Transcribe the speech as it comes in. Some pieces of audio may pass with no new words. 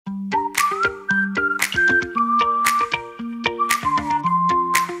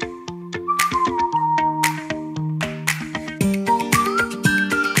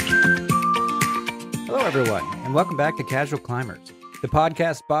everyone, and welcome back to Casual Climbers, the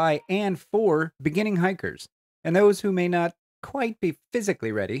podcast by and for beginning hikers and those who may not quite be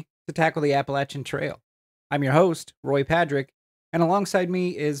physically ready to tackle the Appalachian Trail. I'm your host, Roy Padrick, and alongside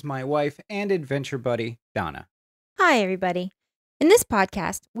me is my wife and adventure buddy, Donna. Hi, everybody. In this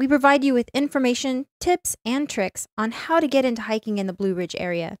podcast, we provide you with information, tips, and tricks on how to get into hiking in the Blue Ridge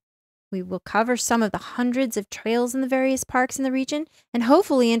area. We will cover some of the hundreds of trails in the various parks in the region and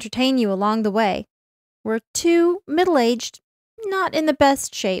hopefully entertain you along the way. We're two middle-aged, not in the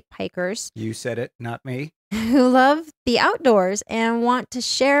best shape hikers You said it, not me. who love the outdoors and want to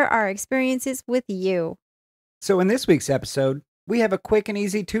share our experiences with you. So in this week's episode, we have a quick and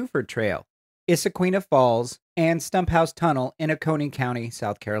easy two-fer trail, Issaqueena Falls and Stumphouse Tunnel in Oconee County,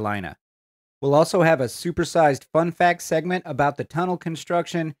 South Carolina. We'll also have a supersized fun fact segment about the tunnel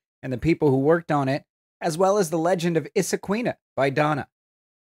construction and the people who worked on it, as well as the legend of Issaqueena by Donna.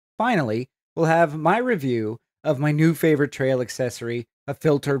 Finally, we'll have my review of my new favorite trail accessory, a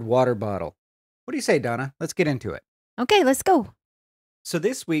filtered water bottle. What do you say, Donna? Let's get into it. Okay, let's go. So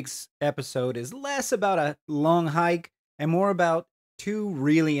this week's episode is less about a long hike and more about two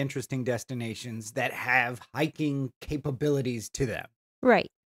really interesting destinations that have hiking capabilities to them.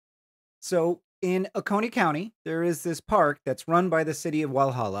 Right. So in Oconee County, there is this park that's run by the city of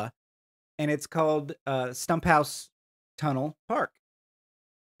Walhalla, and it's called Stumphouse Tunnel Park.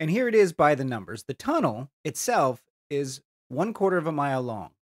 And here it is by the numbers. The tunnel itself is 1/4 of a mile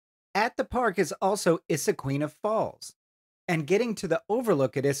long. At the park is also Issaqueena Falls. And getting to the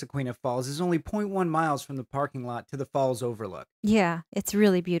overlook at Issaqueena Falls is only 0.1 miles from the parking lot to the falls overlook. Yeah, it's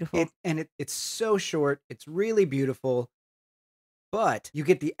really beautiful. It's so short. It's really beautiful. But you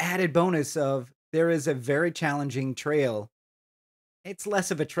get the added bonus of there is a very challenging trail. It's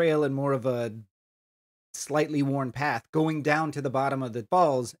less of a trail and more of a slightly worn path going down to the bottom of the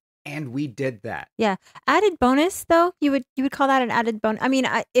falls, and we did that. Yeah. Added bonus, though, you would call that an added bonus. I mean,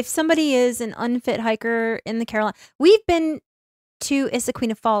 if somebody is an unfit hiker in the Carolina, we've been to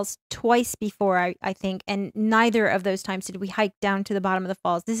Issaqueena Falls twice before, I think, and neither of those times did we hike down to the bottom of the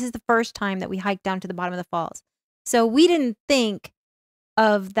falls. This is the first time that we hiked down to the bottom of the falls. So we didn't think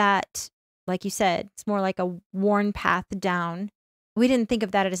of that, like you said, it's more like a worn path down. We didn't think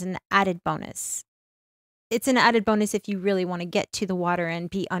of that as an added bonus. It's an added bonus if you really want to get to the water and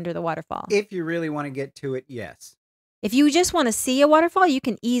be under the waterfall. If you really want to get to it, yes. If you just want to see a waterfall, you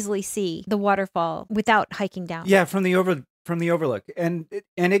can easily see the waterfall without hiking down. Yeah, from the overlook, and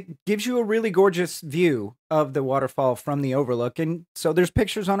it gives you a really gorgeous view of the waterfall from the overlook. And so there's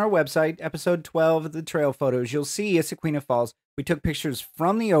pictures on our website, episode 12 of the trail photos. You'll see Issaqueena Falls. We took pictures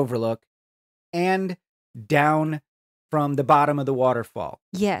from the overlook and down from the bottom of the waterfall.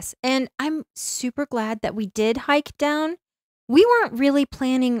 Yes, and I'm super glad that we did hike down. We weren't really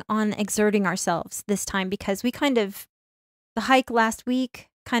planning on exerting ourselves this time because the hike last week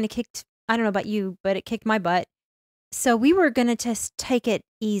kind of kicked, I don't know about you, but it kicked my butt. So we were going to just take it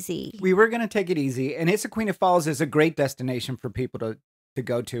easy. We were going to take it easy, and Issaqueena Falls is a great destination for people to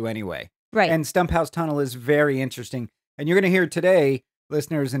go to anyway. Right. And Stumphouse Tunnel is very interesting. And you're going to hear today,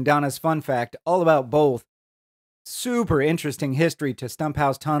 listeners, and Donna's fun fact, all about both. Super interesting history to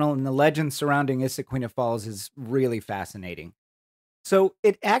Stumphouse Tunnel, and the legend surrounding Issaqueena Falls is really fascinating. So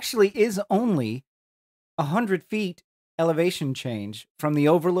it actually is only 100 feet elevation change from the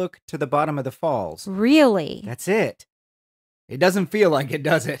overlook to the bottom of the falls. Really? That's it. It doesn't feel like it,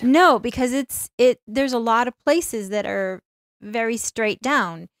 does it? No, because there's a lot of places that are very straight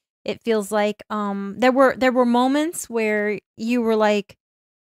down. It feels like there were moments where you were like,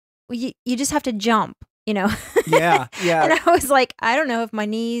 you just have to jump. Yeah. And I was like, I don't know if my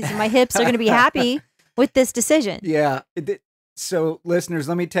knees and my hips are going to be happy with this decision. Yeah. So, listeners,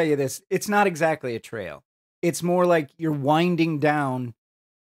 let me tell you this. It's not exactly a trail. It's more like you're winding down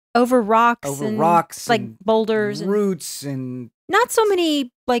over rocks, like and boulders, roots, and not so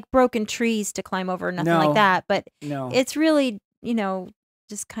many like broken trees to climb over, nothing like that. But it's really,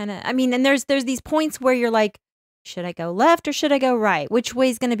 just kind of. I mean, and there's these points where you're like, should I go left or should I go right? Which way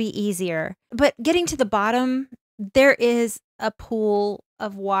is going to be easier? But getting to the bottom, there is a pool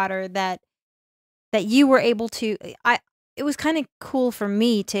of water that you were able to. It was kind of cool for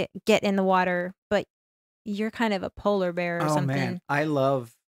me to get in the water, but you're kind of a polar bear or something. Man, I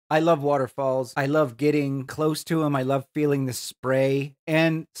love waterfalls. I love getting close to them. I love feeling the spray.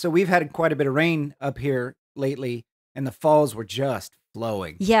 And so we've had quite a bit of rain up here lately, and the falls were just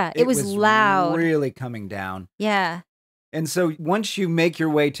flowing. Yeah, it was loud. Really coming down. Yeah. And so once you make your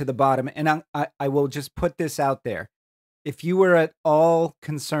way to the bottom, and I will just put this out there. If you were at all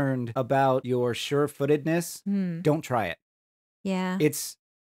concerned about your sure-footedness, don't try it. Yeah. It's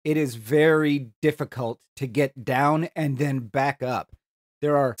it is very difficult to get down and then back up.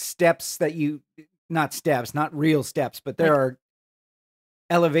 There are steps that not real steps, but there are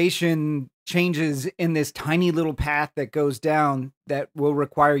elevation changes in this tiny little path that goes down that will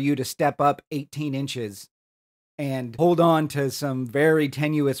require you to step up 18 inches and hold on to some very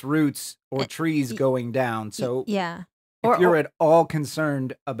tenuous roots or trees going down. So yeah. If you're at all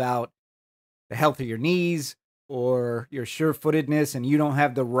concerned about the health of your knees or your sure-footedness and you don't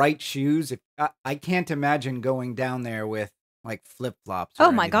have the right shoes, I can't imagine going down there with like flip-flops.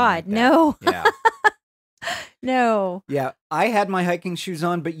 Oh my God, no. Yeah. No. Yeah, I had my hiking shoes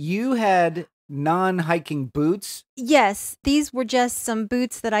on, but you had non-hiking boots. Yes, these were just some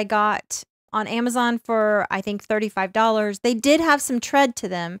boots that I got on Amazon for, I think, $35. They did have some tread to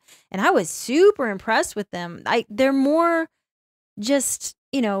them, and I was super impressed with them. They're more just,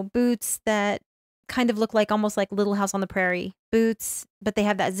 boots that kind of look like almost like Little House on the Prairie boots, but they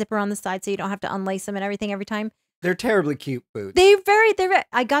have that zipper on the side so you don't have to unlace them and everything every time. They're terribly cute boots.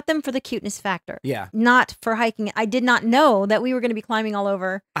 I got them for the cuteness factor. Yeah. Not for hiking. I did not know that we were going to be climbing all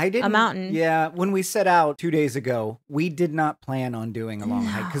over a mountain. Yeah. When we set out 2 days ago, we did not plan on doing a long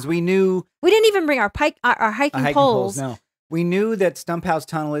hike because we knew. We didn't even bring our hiking poles. No. We knew that Stumphouse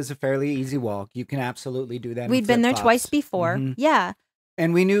Tunnel is a fairly easy walk. You can absolutely do that. We'd been there twice before. Mm-hmm. Yeah.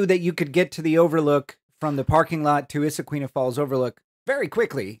 And we knew that you could get to the overlook from the parking lot to Issaqueena Falls overlook very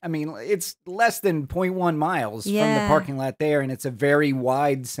quickly. I mean, it's less than 0.1 miles from the parking lot there, and it's a very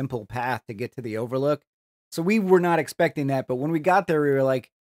wide, simple path to get to the overlook. So we were not expecting that, but when we got there, we were like,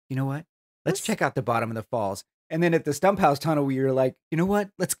 you know what? Let's check out the bottom of the falls. And then at the Stumphouse Tunnel, we were like, you know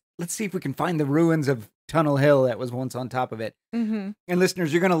what? Let's see if we can find the ruins of Tunnel Hill that was once on top of it. Mm-hmm. And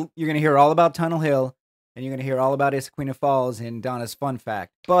listeners, you're gonna hear all about Tunnel Hill, and you're gonna hear all about Issaqueena Falls in Donna's fun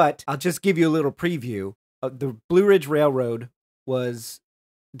fact. But I'll just give you a little preview. The Blue Ridge Railroad was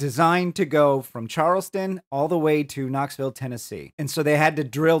designed to go from Charleston all the way to Knoxville, Tennessee. And so they had to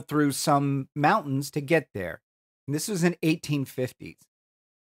drill through some mountains to get there. And this was in 1850s.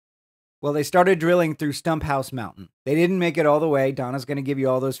 Well, they started drilling through Stumphouse Mountain. They didn't make it all the way. Donna's going to give you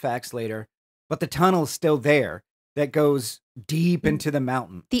all those facts later. But the tunnel's still there that goes deep into the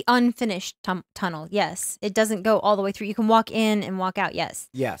mountain. The unfinished tunnel, yes. It doesn't go all the way through. You can walk in and walk out, yes.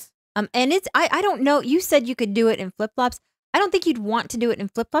 Yes. And it's, I don't know, you said you could do it in flip-flops. I don't think you'd want to do it in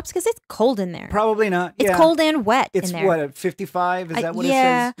flip-flops because it's cold in there. Probably not. It's cold and wet in there. It's what, at 55? Is that what it says?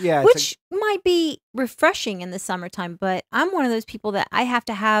 Yeah. Yeah. Which might be refreshing in the summertime, but I'm one of those people that I have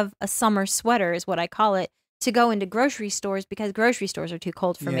to have a summer sweater, is what I call it, to go into grocery stores because grocery stores are too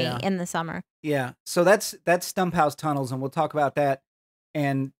cold for me in the summer. Yeah. So that's Stumphouse Tunnels, and we'll talk about that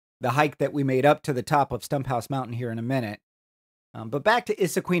and the hike that we made up to the top of Stumphouse Mountain here in a minute. But back to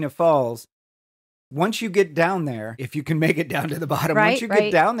Issaqueena Falls. Once you get down there, if you can make it down to the bottom, once you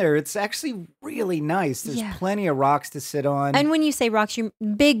get down there, it's actually really nice. There's plenty of rocks to sit on. And when you say rocks, you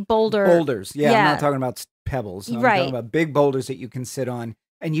big boulders. Yeah, I'm not talking about pebbles. I'm talking about big boulders that you can sit on,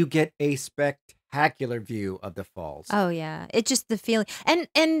 and you get a spectacular view of the falls. Oh yeah, it's just the feeling.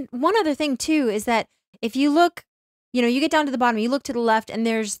 And one other thing too is that if you look, you get down to the bottom, you look to the left, and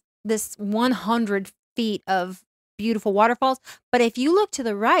there's this 100 feet of beautiful waterfalls. But if you look to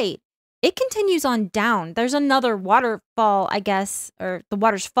the right, it continues on down. There's another waterfall, I guess, or the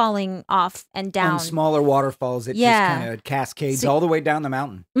water's falling off and down. On smaller waterfalls, it just kind of cascades all the way down the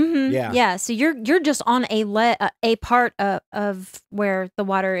mountain. Mm-hmm, yeah. So you're just on a part of where the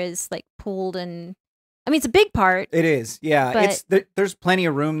water is like pooled, and I mean it's a big part. It is, yeah. There's plenty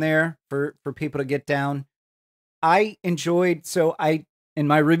of room there for people to get down. I enjoyed. So in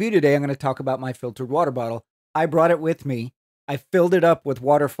my review today, I'm going to talk about my filtered water bottle. I brought it with me. I filled it up with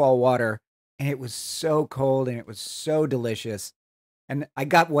waterfall water, and it was so cold and it was so delicious. And I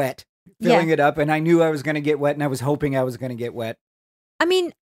got wet filling it up, and I knew I was going to get wet, and I was hoping I was going to get wet. I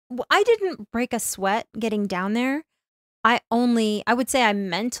mean, I didn't break a sweat getting down there. I would say I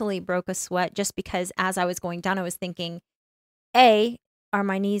mentally broke a sweat just because as I was going down, I was thinking, A, are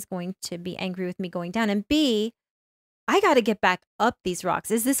my knees going to be angry with me going down? And B, I got to get back up these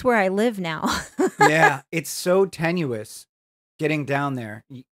rocks. Is this where I live now? Yeah, it's so tenuous. Getting down there,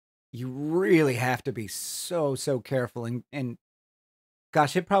 you really have to be so careful, and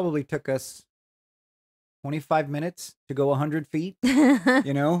gosh, it probably took us 25 minutes to go 100 feet.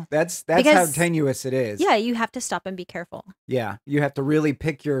 That's how tenuous it is. Yeah, you have to stop and be careful. Yeah, you have to really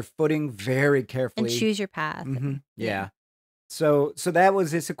pick your footing very carefully and choose your path. Mm-hmm. Yeah. So that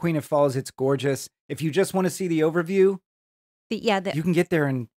was Issaqueena Falls. It's gorgeous. If you just want to see the overview, you can get there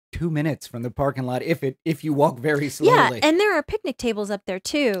in 2 minutes from the parking lot if you walk very slowly. Yeah, and there are picnic tables up there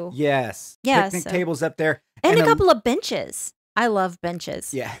too. Yes. Yeah, picnic tables up there. And a couple of benches. I love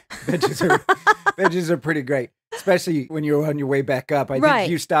benches. Yeah, benches are benches are pretty great, especially when you're on your way back up. I Right.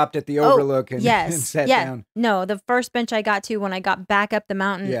 think you stopped at the overlook and, Yes. and sat Yeah. down. No, the first bench I got to when I got back up the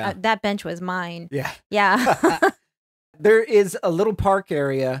mountain, Yeah. that bench was mine. Yeah. Yeah. There is a little park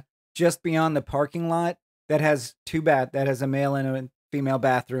area just beyond the parking lot that has that has a male and a female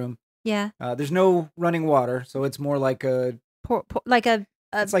bathroom. Yeah. There's no running water, so it's more like Like a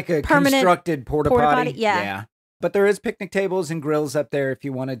it's like a permanent constructed porta porta potty. potty, yeah. But there is picnic tables and grills up there if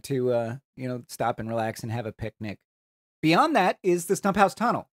you wanted to, stop and relax and have a picnic. Beyond that is the Stumphouse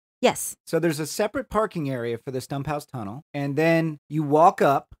Tunnel. yes. So there's a separate parking area for the Stumphouse Tunnel, and then you walk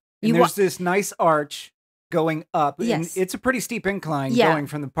up, and You there's this nice arch going up. And Yes. it's a pretty steep incline Yeah. going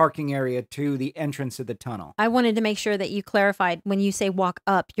from the parking area to the entrance of the tunnel. I wanted to make sure that you clarified when you say walk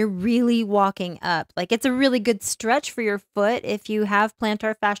up, you're really walking up. Like it's a really good stretch for your foot if you have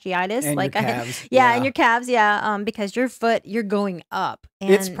plantar fasciitis. And like your calves. yeah, and your calves, yeah. Because your foot, you're going up.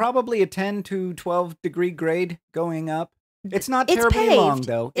 And It's probably a 10 to 12 degree grade going up. It's not it's terribly paved. long,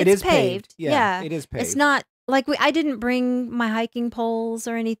 though. It It's is paved. Yeah. It is paved. It's not like I didn't bring my hiking poles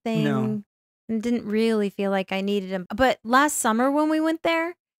or anything. No. And didn't really feel like I needed them. But last summer when we went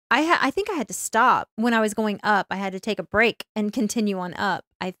there, I think I had to stop when I was going up. I had to take a break and continue on up,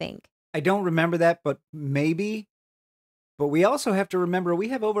 I think. I don't remember that, but maybe. But we also have to remember we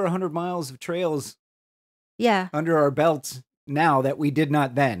have over 100 miles of trails Yeah. under our belts now that we did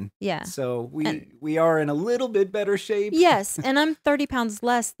not then. Yeah. So And- we are in a little bit better shape. Yes, and I'm 30 pounds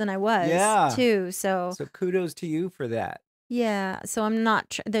less than I was Yeah. too. So So kudos to you for that. yeah, so I'm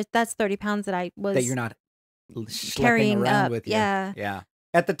not. That's 30 pounds that I was That you're not schlepping carrying around up. with you. Yeah. Yeah.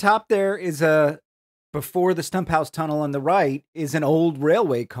 At the top there is before the Stumphouse Tunnel on the right is an old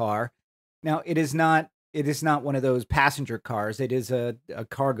railway car. Now it is not one of those passenger cars. It is a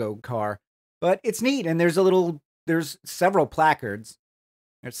cargo car. But it's neat, and there's several placards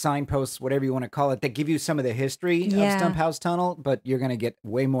or signposts, whatever you want to call it, that give you some of the history Yeah. of Stumphouse Tunnel, but you're going to get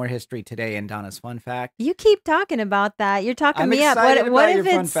way more history today in Donna's Fun Fact. You keep talking about that. You're talking I'm me up. excited What about if your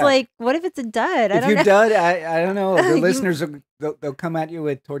fun it's fact. like? What if it's a dud? I If don't you know. dud, I don't know. The You- listeners, they'll come at you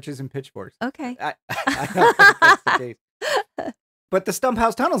with torches and pitchforks. Okay. I don't think that's the case. But the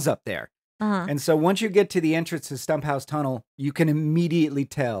Stumphouse Tunnel's up there. Uh-huh. And so once you get to the entrance to Stumphouse Tunnel, you can immediately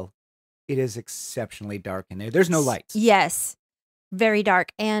tell it is exceptionally dark in there. There's no lights. Yes. Very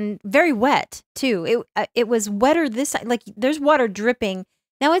dark and very wet too. It was wetter this side. Like there's water dripping.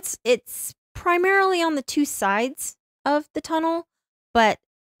 Now it's primarily on the two sides of the tunnel, but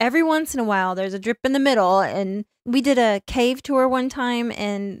every once in a while there's a drip in the middle. And we did a cave tour one time,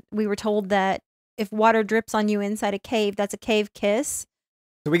 and we were told that if water drips on you inside a cave, that's a cave kiss.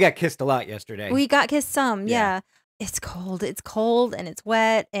 So we got kissed a lot yesterday. We got kissed some, Yeah. yeah. It's cold, and it's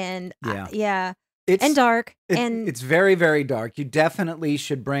wet, and Yeah. yeah, It's and dark, and it's very, very dark. You definitely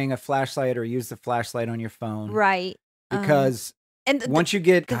should bring a flashlight or use the flashlight on your phone. right. Because And once you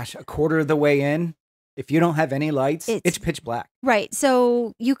get, a quarter of the way in, if you don't have any lights, It's- it's pitch black. right.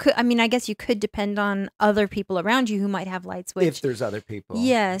 So you could, I mean, I guess you could depend on other people around you who might have lights. Which, If there's other people.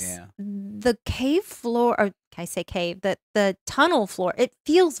 yes, Yeah. the cave floor, or I say cave, the tunnel floor, it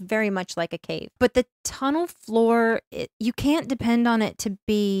feels very much like a cave. But the tunnel floor, you can't depend on it to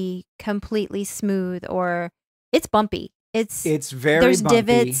be completely smooth, or it's bumpy. It's very there's bumpy.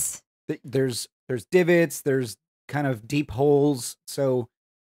 divots. There's divots. There's kind of deep holes. So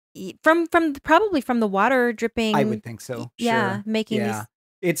From probably from the water dripping. I would think so. Yeah, Sure. making Yeah.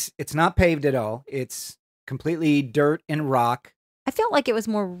 It's not paved at all. It's completely dirt and rock. I felt like it was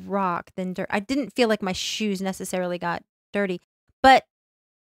more rock than dirt. I didn't feel like my shoes necessarily got dirty. But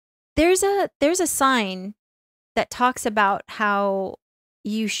there's a sign that talks about how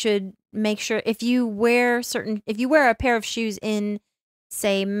you should make sure if you wear a pair of shoes in,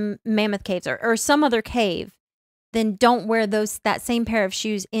 say, Mammoth Caves or some other cave, then don't wear that same pair of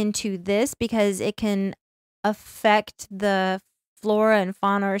shoes into this, because it can affect the flora and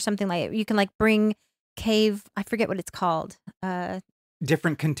fauna or something like it. You can like bring cave, I forget what it's called.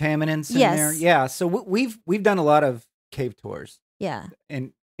 Different contaminants in Yes. there. Yeah. So we've done a lot of cave tours Yeah.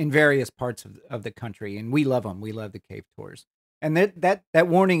 in various parts of the country, and we love them. We love the cave tours. And that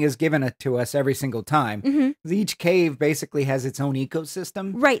warning is given to us every single time. Mm-hmm. Each cave basically has its own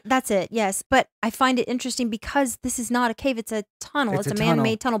ecosystem. Right, that's it. Yes, but I find it interesting because this is not a cave; it's a tunnel. It's It's a a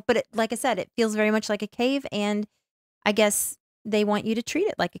man-made tunnel. But like I said, it feels very much like a cave, and I guess they want you to treat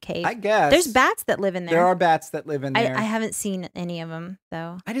it like a cave. I guess There's bats that live in there. There are bats that live in there. I haven't seen any of them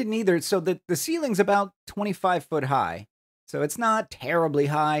though. I didn't either. So the ceiling's about 25 foot high. So it's not terribly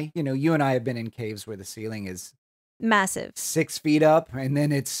high. You know, you and I have been in caves where the ceiling is Massive. 6 feet up, and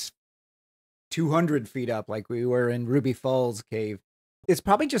then it's 200 feet up like we were in Ruby Falls Cave. It's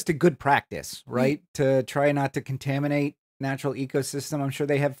probably just a good practice, right? To try not to contaminate natural ecosystem. I'm sure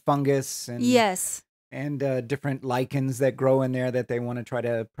they have fungus and Yes. and different lichens that grow in there that they want to try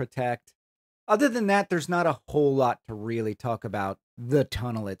to protect. Other than that, there's not a whole lot to really talk about the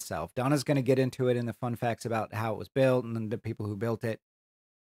tunnel itself. Donna's going to get into it in the fun facts about how it was built and the people who built it.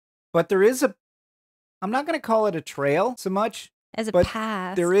 But there is I'm not going to call it a trail so much, As a but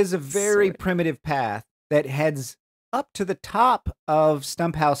path. there is a very sort of. primitive path that heads up to the top of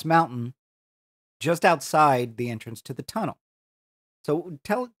Stumphouse Mountain, just outside the entrance to the tunnel. So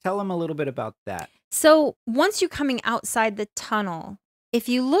tell them a little bit about that. So once you're coming outside the tunnel, if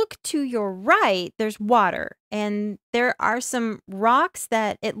you look to your right, there's water. And there are some rocks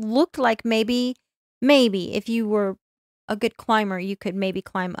that it looked like maybe if you were a good climber, you could maybe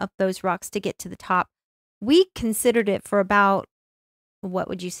climb up those rocks to get to the top. We considered it for about, what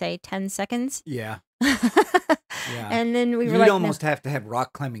would you say, 10 seconds? Yeah. Yeah. And then we were You'd like, almost have to have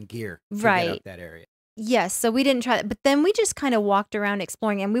rock climbing gear to get Right. up that area. Yes, so we didn't try that. But then we just kind of walked around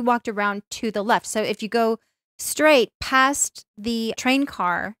exploring, and we walked around to the left. So if you go straight past the train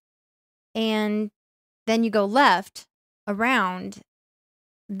car and then you go left around,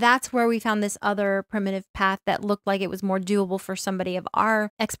 that's where we found this other primitive path that looked like it was more doable for somebody of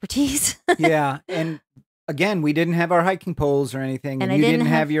our expertise. Yeah. And again, we didn't have our hiking poles or anything. And And I you didn't didn't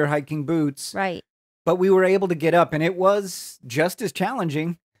have have- your hiking boots. Right. But we were able to get up, and it was just as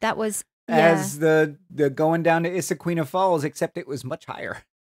challenging That was, as the going down to Issaqueena Falls, except it was much higher.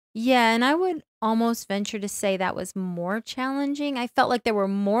 Yeah, and I would almost venture to say that was more challenging. I felt like there were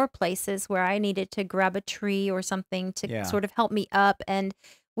more places where I needed to grab a tree or something to Yeah. sort of help me up, and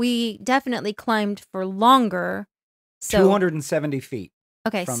we definitely climbed for longer. So 270 feet.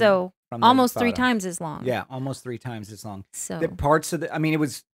 okay, from- so from the almost 3 bottom. times as long. Yeah, almost 3 times as long. So The parts of I mean, it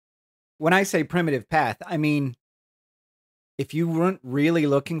was, when I say primitive path, I mean, if you weren't really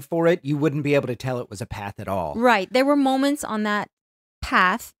looking for it, you wouldn't be able to tell it was a path at all. right, there were moments on that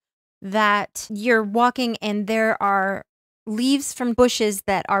path that you're walking and there are leaves from bushes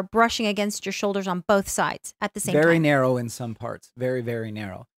that are brushing against your shoulders on both sides at the same Very time. narrow in some parts. Very, very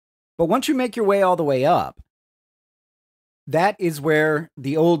narrow. But once you make your way all the way up, that is where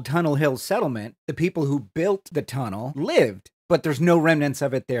the old Tunnel Hill settlement, the people who built the tunnel, lived. But there's no remnants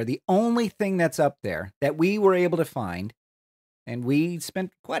of it there. The only thing that's up there that we were able to find, and we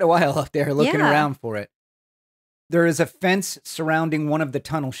spent quite a while up there looking Yeah. around for it, there is a fence surrounding one of the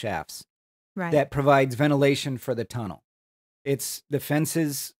tunnel shafts Right. that provides ventilation for the tunnel. It's the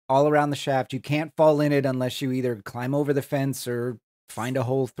fences all around the shaft. You can't fall in it unless you either climb over the fence or find a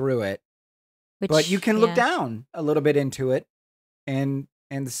hole through it. But you can look yeah. down a little bit into it and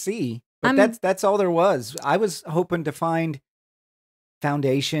see. But I'm- that's all there was. I was hoping to find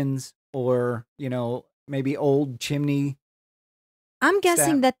foundations or, maybe old chimney. I'm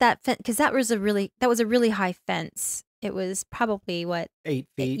guessing Stat. that fence, because that was a really high fence. It was probably what? 8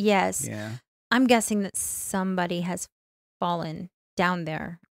 feet. Yes. Yeah. I'm guessing that somebody has fallen down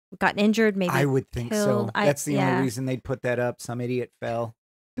there, gotten injured, maybe. I would think so. killed. That's the yeah. only reason they'd put that up. Some idiot fell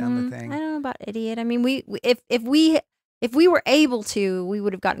down the thing. I don't know about idiot. I mean, if we were able to, we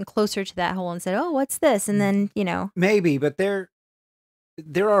would have gotten closer to that hole and said, "Oh, what's this?" And then Maybe, but there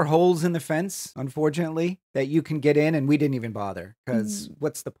are holes in the fence, unfortunately, that you can get in, and we didn't even bother because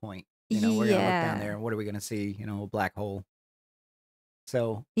what's the point? We're gonna look down there, and what are we gonna see? A black hole.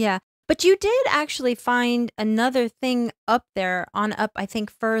 So yeah. But you did actually find another thing up there, I think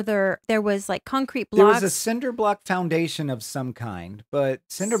further. There was like concrete there blocks. was a cinder block foundation of some kind, but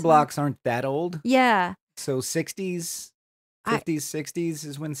cinder Some- blocks aren't that old. Yeah. So 60s, 50s, 60s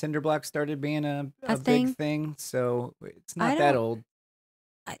is when cinder blocks started being a thing? big thing. So it's I not that don't- old.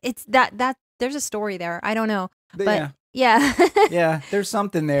 It's that there's a story there. I don't know. But But yeah, yeah. yeah, there's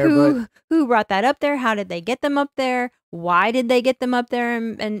something there, but who brought that up there? How did they get them up there? Why did they get them up there?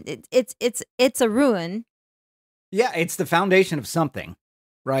 And it's a ruin. yeah, it's the foundation of something,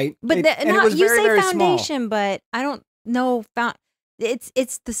 right? But and it was you very, say very small. foundation, but I don't know.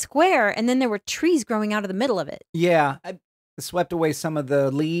 It's the square, and then there were trees growing out of the middle of it. Yeah, I swept away some of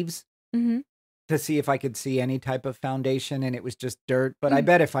the leaves Mm-hmm. to see if I could see any type of foundation, and it was just dirt. But I Mm.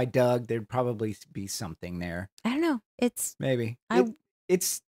 bet if I dug, there'd probably be something there. I don't know. Maybe. I-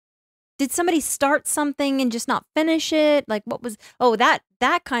 It's Did somebody start something and just not finish it? Like what was? Oh, that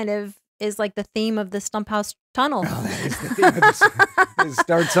kind of is like the theme of the Stumphouse tunnel. oh, that is the thing of this, is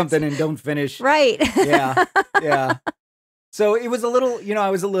start something and don't finish. Right. Yeah, yeah. So it was a little, I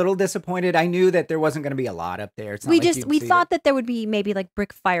was a little disappointed. I knew that there wasn't going to be a lot up there. It's not like We thought that there would be maybe like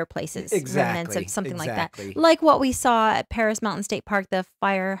brick fireplaces, remnants Exactly. of something like that, Exactly. like what we saw at Paris Mountain State Park, the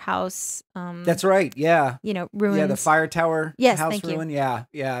firehouse. That's right. Yeah. Ruins. Yeah, the fire tower Yes, house thank you. ruin. Yeah.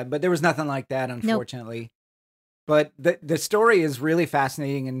 Yeah. But there was nothing like that, unfortunately. But the story is really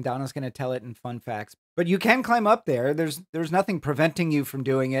fascinating, and Donna's going to tell it in fun facts. But you can climb up there. There's nothing preventing you from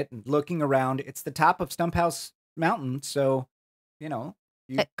doing it and looking around. It's the top of Stumphouse Mountain, so you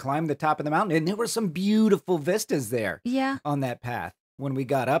climb the top of the mountain, and there were some beautiful vistas there. Yeah. On that path when we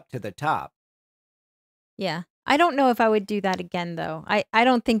got up to the top. Yeah. I don't know if I would do that again, though. I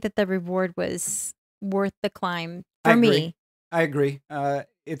don't think that the reward was worth the climb for me. I agree.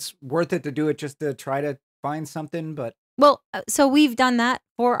 It's worth it to do it just to try to find something, but well, so we've done that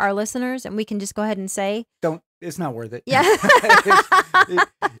for our listeners, and we can just go ahead and say, it's not worth it. Yeah.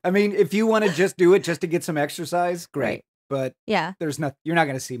 I mean, if you want to just do it just to get some exercise, great. Right. But yeah, you're not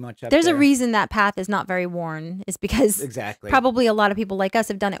going to see much up There's there. a reason that path is not very worn. Is because exactly probably a lot of people like us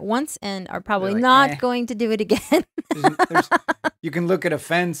have done it once and are probably like, not going to do it again. You can look at a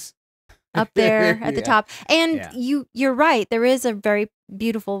fence up there at the top, and you're right. There is a very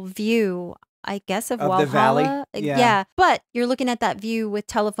beautiful view, I guess, of Walhalla. The valley. Yeah, but you're looking at that view with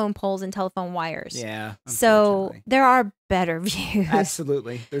telephone poles and telephone wires. Yeah. So there are better views.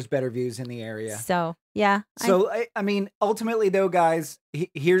 Absolutely. There's better views in the area. So, yeah. So, I mean, ultimately, though, guys,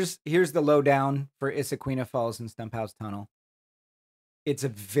 here's the lowdown for Issaqueena Falls and Stumphouse Tunnel. It's a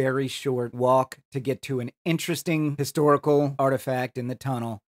very short walk to get to an interesting historical artifact in the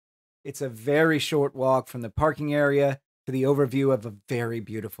tunnel. It's a very short walk from the parking area to the overview of a very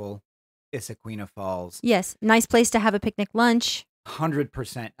beautiful Issaqueena Falls. Yes, nice place to have a picnic lunch.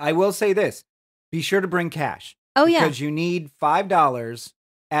 100%. I will say this. Be sure to bring cash. Oh, yeah. Because you need $5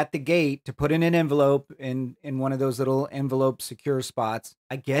 at the gate to put in an envelope in one of those little envelope secure spots.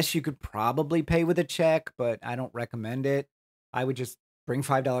 I guess you could probably pay with a check, but I don't recommend it. I would just bring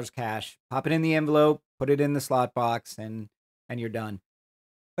 $5 cash, pop it in the envelope, put it in the slot box, and you're done.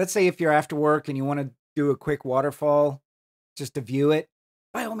 Let's say if you're after work and you want to do a quick waterfall just to view it,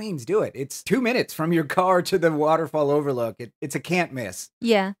 by all means, do it. It's 2 minutes from your car to the waterfall overlook. It's a can't miss.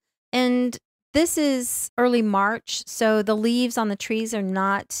 Yeah. And this is early March, so the leaves on the trees are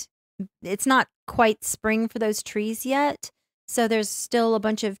not, it's not quite spring for those trees yet. So there's still a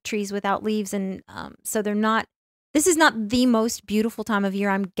bunch of trees without leaves. And so they're not, this is not the most beautiful time of year,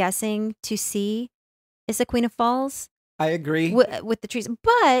 I'm guessing, to see Issaqueena Falls. I agree. With the trees.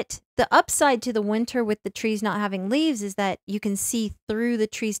 But the upside to the winter with the trees not having leaves is that you can see through the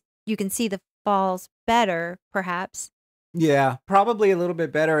trees. You can see the falls better, perhaps. Yeah, probably a little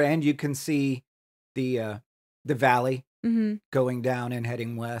bit better. And you can see the valley going down and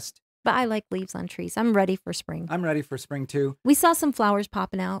heading west. But I like leaves on trees. I'm ready for spring. I'm ready for spring, too. We saw some flowers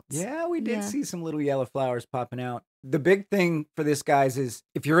popping out. Yeah, we did see some little yellow flowers popping out. The big thing for this, guys, is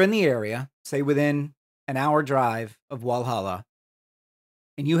if you're in the area, say within an hour drive of Walhalla,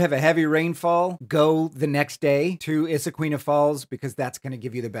 and you have a heavy rainfall, go the next day to Issaqueena Falls, because that's going to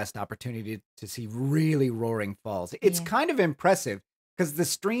give you the best opportunity to see really roaring falls. It's kind of impressive because the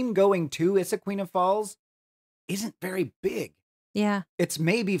stream going to Issaqueena Falls isn't very big. Yeah. It's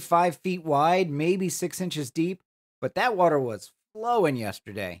maybe 5 feet wide, maybe 6 inches deep, but that water was flowing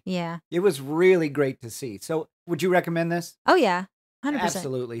yesterday. Yeah. It was really great to see. So would you recommend this? Oh, yeah. 100%.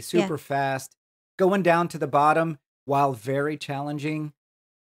 Absolutely. Super fast. Going down to the bottom, while very challenging,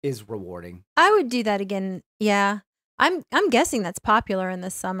 is rewarding. I would do that again. Yeah. I'm guessing that's popular in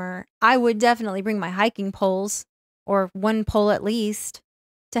the summer. I would definitely bring my hiking poles, or one pole at least,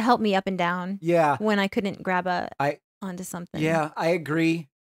 to help me up and down. Yeah. When I couldn't grab onto something. Yeah, I agree.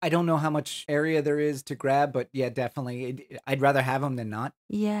 I don't know how much area there is to grab, but yeah, definitely. I'd rather have them than not.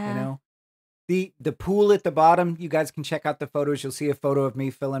 Yeah. You know? The pool at the bottom, you guys can check out the photos. You'll see a photo of me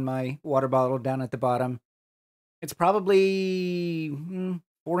filling my water bottle down at the bottom. It's probably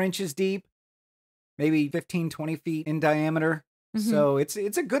 4 inches deep, maybe 15, 20 feet in diameter. So it's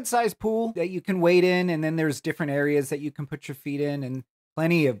a good sized pool that you can wade in, and then there's different areas that you can put your feet in, and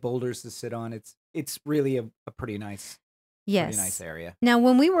plenty of boulders to sit on. It's really a pretty nice, pretty nice area. Now,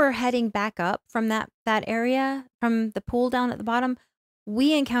 when we were heading back up from that area, from the pool down at the bottom,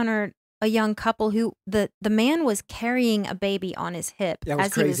 we encountered a young couple who the man was carrying a baby on his hip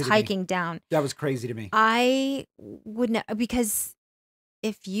as he was hiking down. That was crazy to me. I wouldn't, because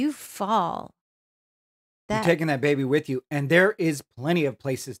if you fall, you're taking that baby with you, and there is plenty of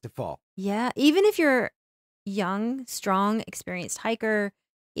places to fall. Yeah, even if you're young, strong, experienced hiker,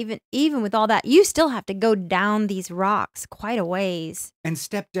 even with all that, you still have to go down these rocks quite a ways and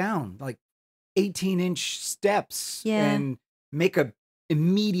step down like 18-inch steps Yeah. and make a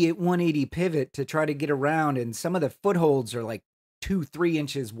immediate 180 pivot to try to get around. And some of the footholds are like 2-3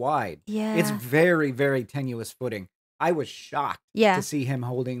 inches wide. It's Yeah. very, very tenuous footing. I was shocked Yeah. to see him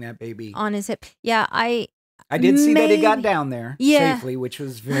holding that baby. On his hip. Yeah, I did see that he got maybe- down there Yeah. safely, which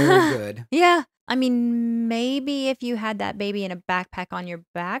was very good. Yeah. I mean, maybe if you had that baby in a backpack on your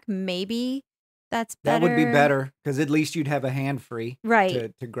back, maybe that's better. That would be better because at least you'd have a hand free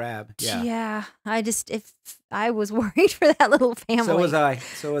Right. to grab. Yeah. Yeah. If I was worried for that little family. So was I.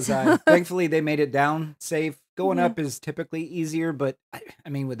 So was I. Thankfully, they made it down safe. Going Yeah. up is typically easier, but I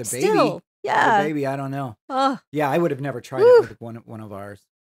mean, with a baby, Still, yeah. I don't know. Oh, Yeah, I would have never tried Woo. it with one of ours.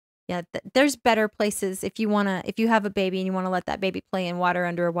 yeah. There's better places if you have a baby and you want to let that baby play in water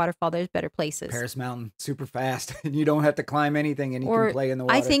under a waterfall. There's better places. Paris Mountain, super fast, and you don't have to climb anything, and you Or can play in the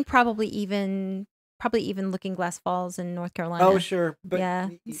water. I think probably even Looking Glass Falls in North Carolina. Oh, sure, but Yeah,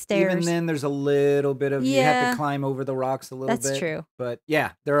 even stairs. then, there's a little bit of you have Yeah. to climb over the rocks a little bit. That's true. But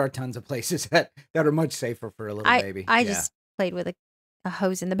yeah, there are tons of places that are much safer for a little baby. I Yeah. just played with a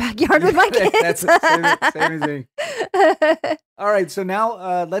hose in the backyard with my kids. That's the same as me. All right, so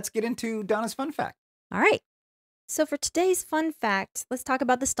now let's get into Donna's fun fact. All right. So for today's fun fact, let's talk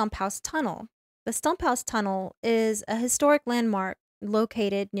about the Stumphouse Tunnel. The Stumphouse Tunnel is a historic landmark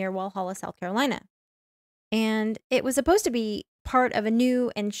located near Walhalla, South Carolina. And it was supposed to be part of a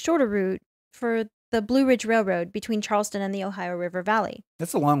new and shorter route for the Blue Ridge Railroad between Charleston and the Ohio River Valley.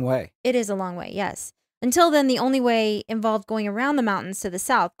 That's a long way. It is a long way, yes. Until then, the only way involved going around the mountains to the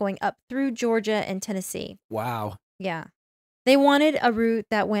south, going up through Georgia and Tennessee. Wow. Yeah. They wanted a route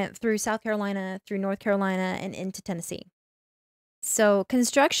that went through South Carolina, through North Carolina, and into Tennessee. So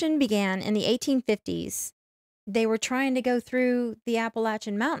construction began in the 1850s. They were trying to go through the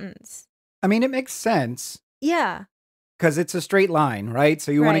Appalachian Mountains. I mean, it makes sense Yeah, because it's a straight line, right?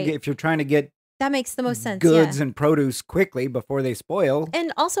 So you want to Right. get, if you're trying to get that makes the most sense. goods Yeah. and produce quickly before they spoil.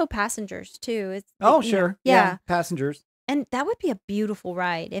 And also passengers, too. It's Oh, you know, sure. Yeah. Passengers. And that would be a beautiful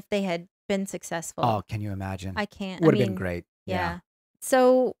ride if they had been successful. Oh, can you imagine? I can't. Would I have been mean, great. Yeah.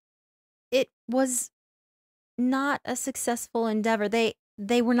 So it was not a successful endeavor. They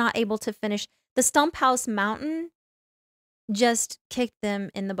were not able to finish. The Stumphouse Mountain just kicked them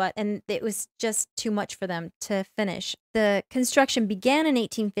in the butt, and it was just too much for them to finish. The construction began in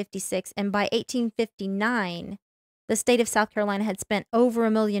 1856, and by 1859, the state of South Carolina had spent over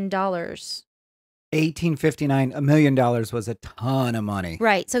 $1 million. 1859, $1 million was a ton of money.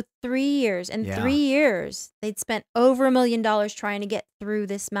 Right. So 3 years. In Yeah. 3 years, they'd spent over $1 million trying to get through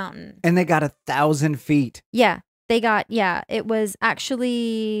this mountain. And they got 1,000 feet. Yeah. It was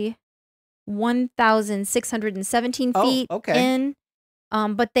actually 1,617 Oh, feet okay. in.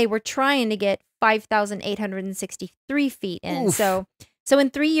 But they were trying to get 5,863 feet in. Oof. So in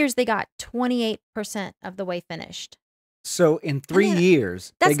 3 years, they got 28% of the way finished. So in 3 mean,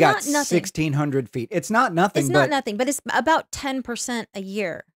 years, they that's got not nothing. 1,600 feet. It's not nothing, It's but not nothing, but it's about 10% a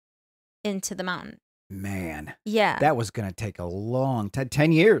year into the mountain. man, Yeah. that was going to take a long time.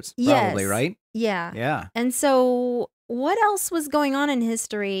 10 years, probably, Yes. right? Yeah. Yeah. And so what else was going on in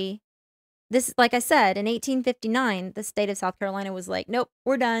history? This, like I said, in 1859, the state of South Carolina was like, nope,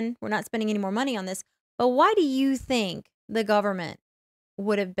 we're done. We're not spending any more money on this. But why do you think the government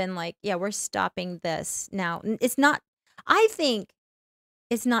would have been like, yeah, we're stopping this now? It's not, I think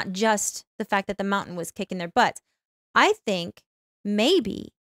it's not just the fact that the mountain was kicking their butts. I think maybe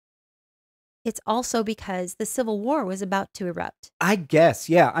it's also because the Civil War was about to erupt. I guess,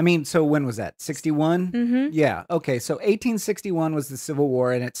 yeah. I mean, so when was that? 61? Mm-hmm. Yeah. Okay. So 1861 was the Civil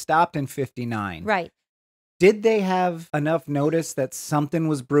War and it stopped in 59. Right. Did they have enough notice that something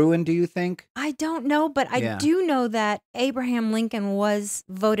was brewing, do you think? I don't know, but I Yeah. do know that Abraham Lincoln was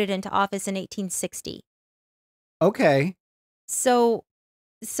voted into office in 1860. Okay. So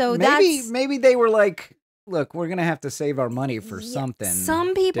that's Maybe they were like, look, we're going to have to save our money for yeah, something.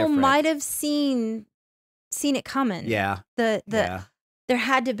 some people different. might have seen it coming. Yeah. There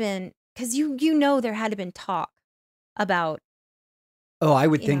had to been, because you know there had to been talk about Oh, I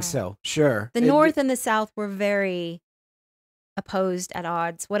would you think know, so. Sure. the North and the South were very opposed, at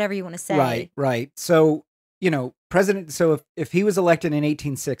odds, whatever you want to say. Right. So, if he was elected in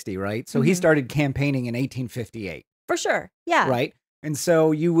 1860, right? So he Mhm. started campaigning in 1858, For sure. Yeah. right? And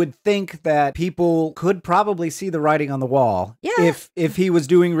so you would think that people could probably see the writing on the wall. Yeah. If he was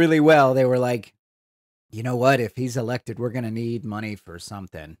doing really well, they were like, you know what? If he's elected, we're going to need money for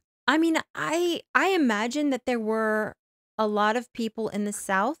something. I mean, I imagine that there were a lot of people in the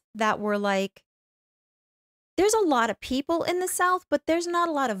South that were like, there's a lot of people in the South, but there's not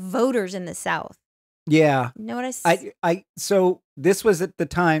a lot of voters in the South. Yeah. You know what So this was at the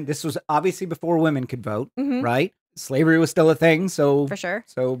time, this was obviously before women could vote, Mhm. right? Slavery was still a thing, For sure.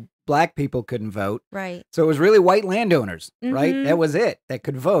 so black people couldn't vote. Right. So it was really white landowners, right? Mhm. That was it that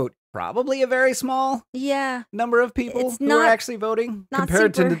could vote. Probably a very small Yeah. number of people It's who were not actually voting not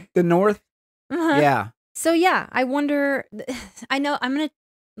compared to super. the North. Uh-huh. Yeah. So yeah, I wonder. I know I'm gonna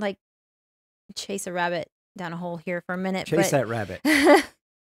like chase a rabbit down a hole here for a minute, Chase but that rabbit.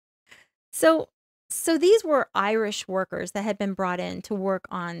 so so these were Irish workers that had been brought in to work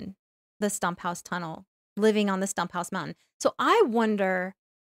on the Stumphouse tunnel, living on the Stumphouse mountain. So I wonder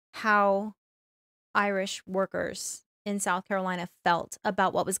how Irish workers in South Carolina felt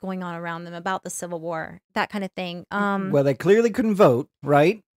about what was going on around them, about the Civil War, that kind of thing. Well, they clearly couldn't vote,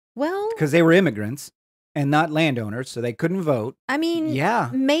 right? Well, Because they were immigrants and not landowners, so they couldn't vote. I mean, Yeah.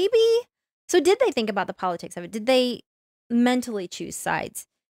 maybe. So did they think about the politics of it? Did they mentally choose sides?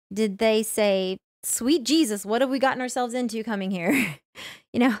 Did they say, "Sweet Jesus, what have we gotten ourselves into coming here?"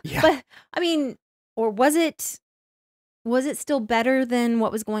 Yeah. But I mean, or was it still better than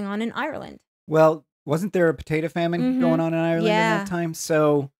what was going on in Ireland? Well, wasn't there a potato famine going on in Ireland in Yeah. that time?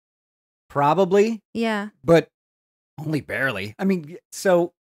 So probably, Yeah. but only barely. I mean,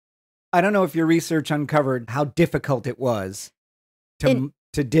 so I don't know if your research uncovered how difficult it was to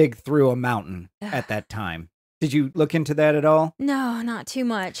dig through a mountain at that time. Did you look into that at all? No, not too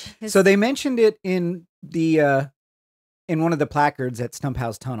much. So they mentioned it in the in one of the placards at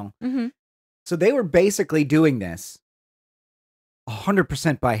Stumphouse Tunnel. Hmm. So they were basically doing this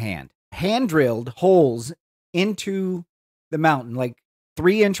 100% by hand drilled holes into the mountain, like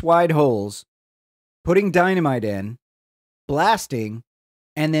 3-inch wide holes, putting dynamite in, blasting,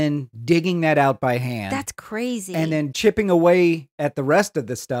 and then digging that out by hand. That's crazy. And then chipping away at the rest of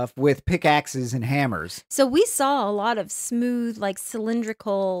the stuff with pickaxes and hammers. So we saw a lot of smooth, like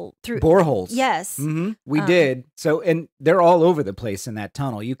cylindrical through Boreholes. Yes. We did. So, and they're all over the place in that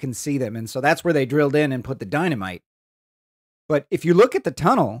tunnel. You can see them. And so that's where they drilled in and put the dynamite. But if you look at the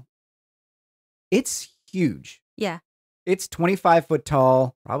tunnel, it's huge. Yeah. It's 25 foot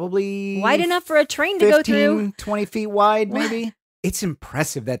tall, probably Wide enough for a train to go through. 20 feet wide, maybe. It's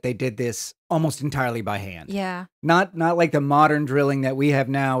impressive that they did this almost entirely by hand. Yeah. Not like the modern drilling that we have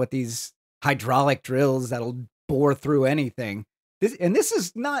now with these hydraulic drills that'll bore through anything. This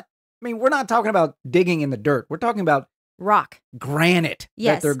is not, I mean, we're not talking about digging in the dirt. We're talking about Rock. granite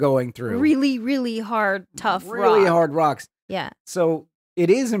Yes. that they're going through. Really, really hard, tough Really rock. hard rocks. Yeah. So it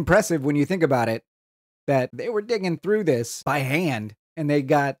is impressive when you think about it that they were digging through this by hand and they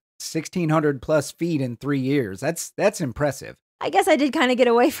got 1,600 plus feet in 3 years. That's impressive. I guess I did kind of get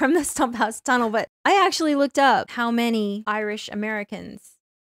away from the Stumphouse Tunnel, but I actually looked up how many Irish Americans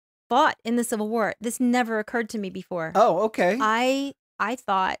fought in the Civil War. This never occurred to me before. Oh, okay. I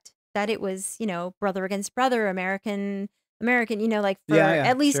thought that it was, brother against brother, American, like for Yeah,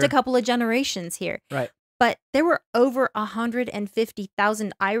 at least sure. a couple of generations here. Right. But there were over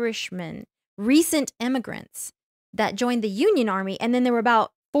 150,000 Irishmen, recent immigrants that joined the Union Army, and then there were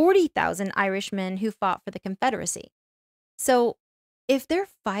about 40,000 Irishmen who fought for the Confederacy. So if they're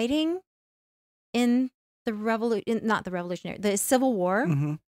fighting in the Civil War,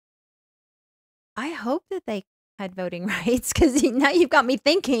 Mm-hmm. I hope that they had voting rights, because now you've got me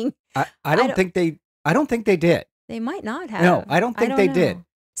thinking. I don't think they did. They might not have. No, I don't think they did. know.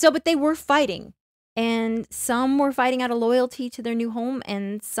 So, but they were fighting, and some were fighting out of loyalty to their new home,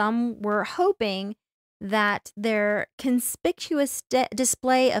 and some were hoping that their conspicuous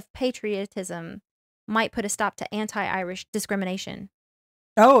display of patriotism might put a stop to anti-Irish discrimination.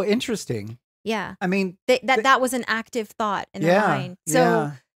 Oh, interesting. Yeah. I mean, That was an active thought in their mind. So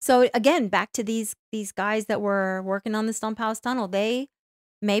yeah. so again, back to these guys that were working on the Stumphouse Tunnel,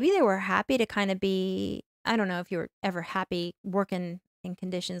 maybe they were happy to kind of be, I don't know if you were ever happy working in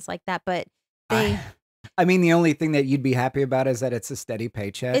conditions like that, but I mean, the only thing that you'd be happy about is that it's a steady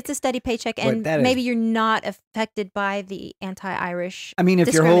paycheck. it's a steady paycheck, But and that is- maybe you're not affected by the anti-Irish I mean,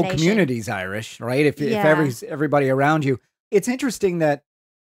 if your whole discrimination. community's Irish, right? If Yeah. everybody around you, it's interesting that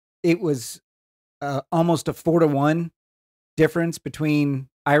it was almost a 4-to-1 difference between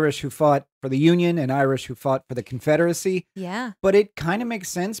Irish who fought for the Union and Irish who fought for the Confederacy. Yeah. But it kind of makes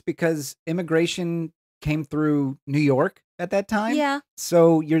sense because immigration came through New York at that time. Yeah.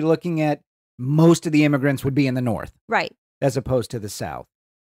 So you're looking at most of the immigrants would be in the North Right. as opposed to the South.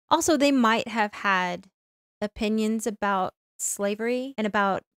 Also, they might have had opinions about slavery and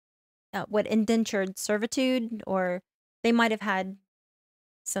about what indentured servitude, or they might have had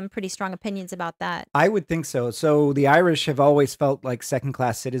some pretty strong opinions about that. I would think so. So the Irish have always felt like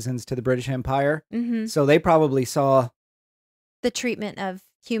second-class citizens to the British Empire. Mm-hmm. So they probably saw The treatment of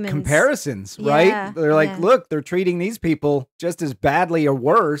humans. comparisons, Yeah, right? They're like, yeah. look, they're treating these people just as badly or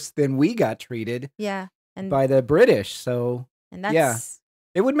worse than we got treated Yeah. And by the British. So that's yeah,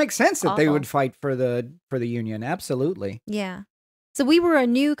 it would make sense that they awful. would fight for the Union. Absolutely. Yeah. So we were a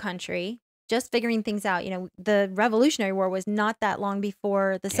new country, just figuring things out. You know, the Revolutionary War was not that long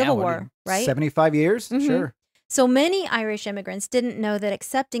before the Civil War, right? 75 years? Mhm. Sure. So many Irish immigrants didn't know that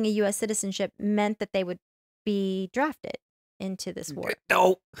accepting a U.S. citizenship meant that they would be drafted into this war.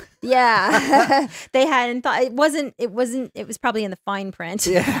 No. Yeah. They hadn't thought it was probably in the fine print.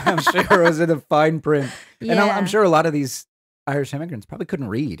 Yeah, I'm sure it was in the fine print. And I'm Yeah. sure a lot of these Irish immigrants probably couldn't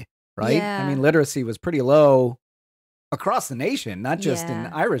read, right? Yeah. I mean, literacy was pretty low across the nation, not just in Yeah.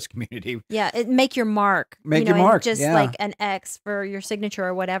 the Irish community. Yeah, make your mark. Make you your know, and mark, just yeah. like an X for your signature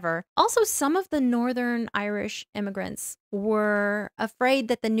or whatever. Also, some of the Northern Irish immigrants were afraid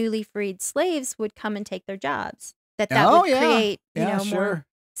that the newly freed slaves would come and take their jobs. That Oh, would yeah. create, you Yeah, know, sure. more.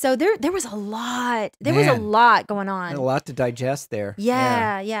 So there was a lot. There was a Man. lot going on. A lot to digest there.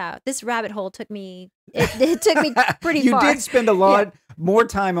 Yeah. This rabbit hole took me. It took me pretty You far. did spend a lot more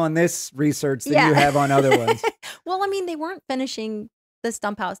time on this research than you have on other ones. Well, I mean, they weren't finishing the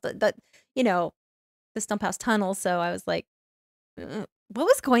Stumphouse, the Stumphouse tunnel. So I was like, what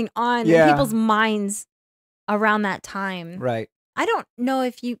was going on in people's minds around that time? Right. I don't know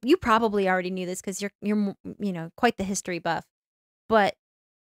if you probably already knew this because you're quite the history buff, but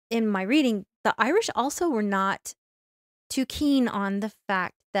in my reading, the Irish also were not too keen on the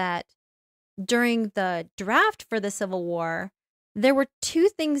fact that during the draft for the Civil War, there were two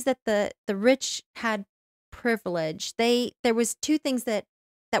things that the rich had privilege. There was two things that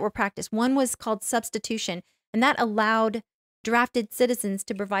were practiced. One was called substitution, and that allowed drafted citizens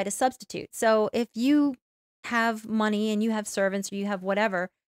to provide a substitute. So if you have money and you have servants or you have whatever,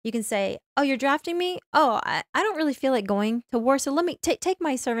 you can say, "Oh, you're drafting me? Oh, I don't really feel like going to war, so let me take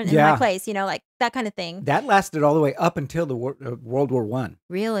my servant in my place," like that kind of thing. That lasted all the way up until the World War I.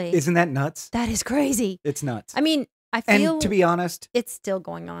 Really? Isn't that nuts? That is crazy. It's nuts. I mean, I feel, and to be honest, it's still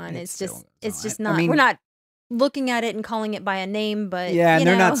going on. It's just I not. mean, we're not looking at it and calling it by a name, but yeah, and you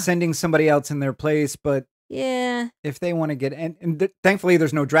they're know. not sending somebody else in their place. But Yeah. if they want to get, and thankfully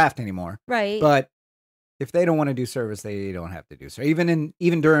there's no draft anymore. Right. But if they don't want to do service, they don't have to do so. Even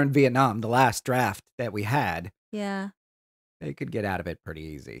during Vietnam, the last draft that we had, Yeah. they could get out of it pretty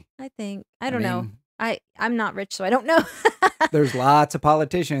easy. I think. I don't know. mean, I'm not rich, so I don't know. There's lots of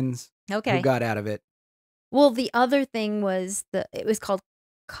politicians Okay. who got out of it. Well, the other thing was it was called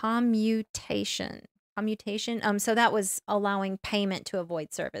commutation. So that was allowing payment to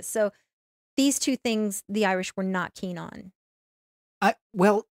avoid service. So these two things the Irish were not keen on.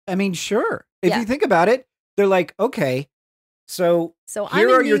 Well, I mean, sure. If Yeah. you think about it, they're like, okay, so I'm here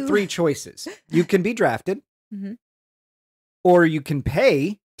a are your new- three choices. You can be drafted, Mhm. or you can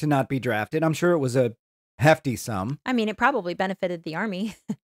pay to not be drafted. I'm sure it was a hefty sum, I mean, it probably benefited the army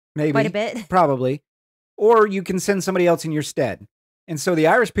maybe. quite a bit. Probably. Or you can send somebody else in your stead. And so the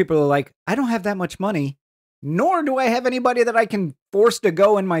Irish people are like, I don't have that much money, nor do I have anybody that I can force to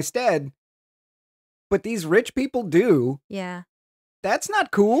go in my stead. But these rich people do. Yeah. That's not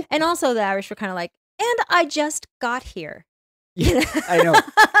cool. And also the Irish were kind of like, and I just got here. Yeah, I know.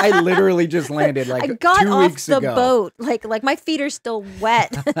 I literally just landed like I got 2 off weeks the ago. boat. Like my feet are still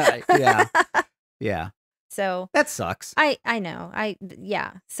wet. Yeah. Yeah. So That sucks. I know.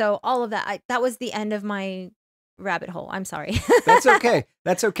 Yeah. So all of that, that was the end of my rabbit hole. I'm sorry. That's okay.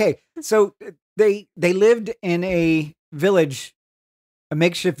 That's okay. So they lived in a village, a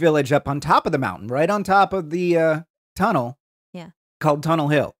makeshift village up on top of the mountain, right on top of the tunnel. Yeah. Called Tunnel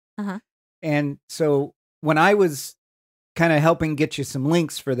Hill. Uh-huh. And so when I was kind of helping get you some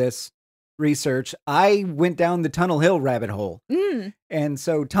links for this research, I went down the Tunnel Hill rabbit hole. Mm. And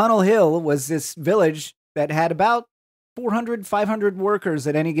so Tunnel Hill was this village that had about 400, 500 workers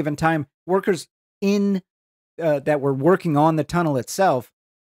at any given time, workers in that were working on the tunnel itself.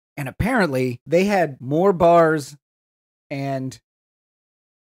 And apparently they had more bars and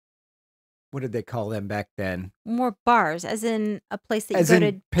what did they call them back then? More bars, as in a place that you As go in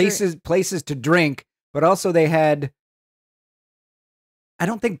to places to drink, but also they had, I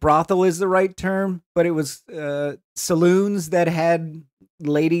don't think brothel is the right term, but it was saloons that had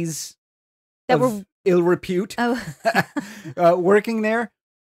ladies that of were ill repute oh working there.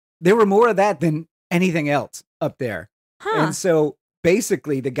 There were more of that than anything else up there. huh. And so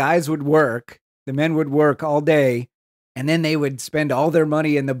basically the guys would work, the men would work all day, and then they would spend all their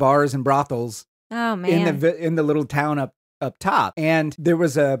money in the bars and brothels Oh man. in the little town up top. And there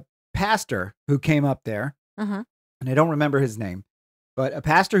was a pastor who came up there, Uh-huh. and I don't remember his name, but a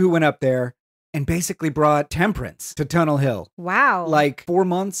pastor who went up there and basically brought temperance to Tunnel Hill. Wow. Like 4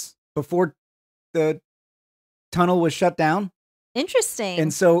 months before the tunnel was shut down. Interesting.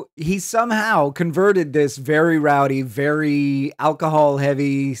 And so he somehow converted this very rowdy, very alcohol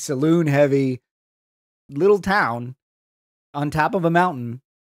heavy, saloon heavy little town on top of a mountain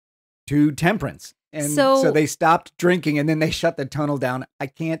to temperance. And so they stopped drinking and then they shut the tunnel down. I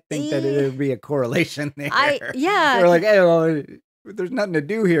can't think that there would be a correlation there. They're like, hey, well, there's nothing to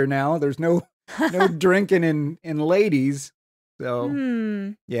do here now. There's no drinking in ladies.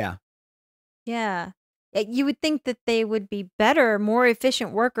 So, yeah. Yeah. You would think that they would be better, more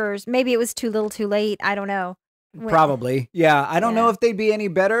efficient workers. Maybe it was too little too late. I don't know. Probably. Yeah. I don't know if they'd be any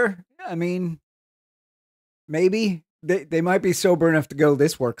better. I mean, maybe. They might be sober enough to go,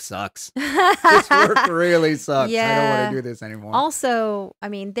 this work sucks. This work really sucks. Yeah. I don't want to do this anymore. Also, I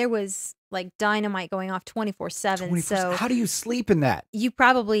mean, there was like dynamite going off 24/7. So how do you sleep in that? You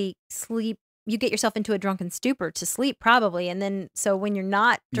probably sleep. You get yourself into a drunken stupor to sleep probably. And then, so when you're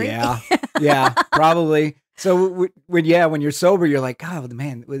not drinking. Yeah, probably. So when you're sober, you're like, God,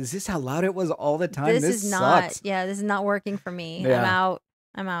 man, is this how loud it was all the time? This is not, sucks. Yeah, this is not working for me. Yeah.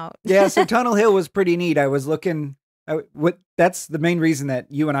 I'm out. Yeah. So Tunnel Hill was pretty neat. I was looking. That's the main reason that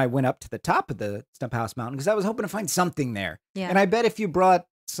you and I went up to the top of the Stumphouse Mountain, because I was hoping to find something there. Yeah. And I bet if you brought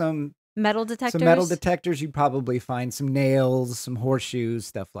some metal detectors, you'd probably find some nails, some horseshoes,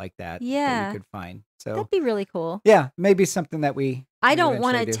 stuff like that. Yeah. That you could find. So that'd be really cool. Yeah. Maybe something that I don't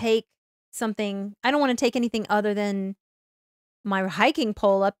want to take something. I don't want to take anything other than my hiking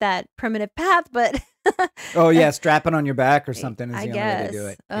pole up that primitive path, but. Oh, yeah. Strap it on your back or something is I the only way to do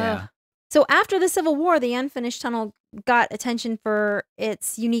it. Yeah. So after the Civil War, the unfinished tunnel got attention for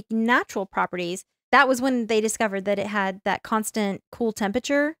its unique natural properties. That was when they discovered that it had that constant cool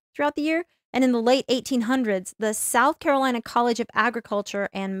temperature throughout the year. And in the late 1800s, the South Carolina College of Agriculture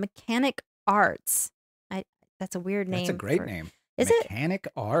and Mechanic Arts. That's a weird name. That's a great name. Is it? Mechanic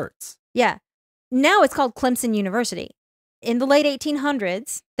Arts. Yeah. Now it's called Clemson University. In the late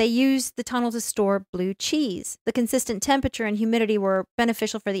 1800s, they used the tunnel to store blue cheese. The consistent temperature and humidity were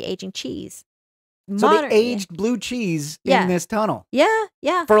beneficial for the aging cheese. So they aged blue cheese in this tunnel. Yeah,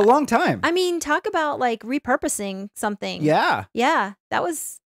 yeah. For a long time. I mean, talk about like repurposing something. Yeah. Yeah, that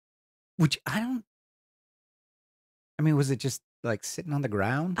was... Which I mean, was it just like sitting on the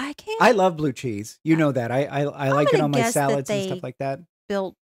ground? I can't... I love blue cheese. You know that. I like it on my salads and stuff like that.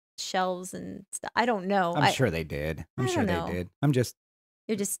 Built shelves and stuff. I don't know. I'm sure they did. I'm sure they did.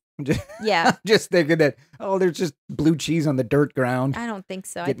 You're just yeah. I'm just thinking that, there's just blue cheese on the dirt ground. I don't think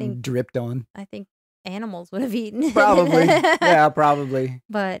so. Getting dripped on. I think animals would have eaten it. Probably. Yeah, probably.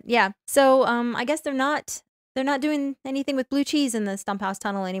 But yeah. So I guess they're not doing anything with blue cheese in the Stumphouse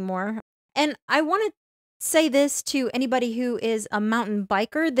Tunnel anymore. And I want to say this to anybody who is a mountain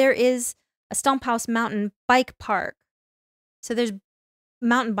biker. There is a Stumphouse Mountain Bike Park. So there's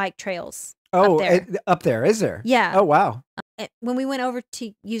mountain bike trails. Up there, is there? Yeah. Oh, wow. When we went over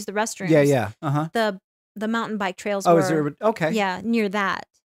to use the restrooms. Yeah. Uh-huh. The mountain bike trails were. Oh, is there? Okay. Yeah, near that.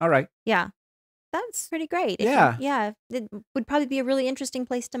 All right. Yeah. That's pretty great. Yeah. It would probably be a really interesting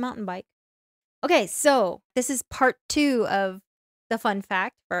place to mountain bike. Okay, so this is part 2 of the fun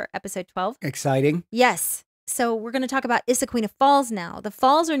fact for episode 12. Exciting. Yes. So we're going to talk about Issaqueena Falls now. The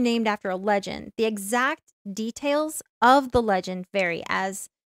falls are named after a legend. The exact details of the legend vary, as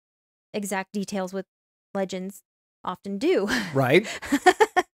exact details with legends often do. Right.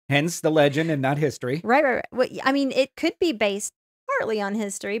 Hence the legend and not history. Right. Well, I mean, it could be based partly on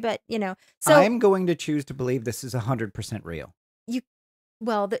history, but, So I'm going to choose to believe this is 100% real.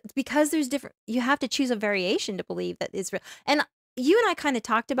 Because there's different, you have to choose a variation to believe that it's real. And you and I kind of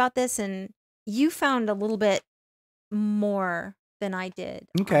talked about this, and you found a little bit more than I did.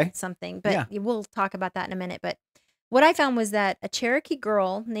 Okay. On something, but we'll talk about that in a minute. But what I found was that a Cherokee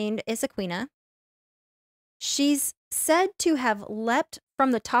girl named Issaqueena, she's said to have leapt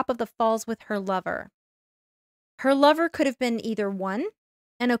from the top of the falls with her lover. Her lover could have been either 1,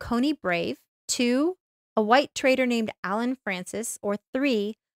 an Oconee brave, 2, a white trader named Allen Francis, or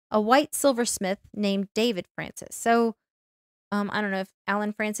 3, a white silversmith named David Francis. So, I don't know if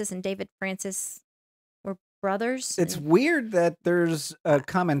Allen Francis and David Francis were brothers. It's weird that there's a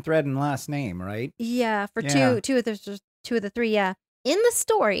common thread in last name, right? Yeah, for two of the 3, yeah. In the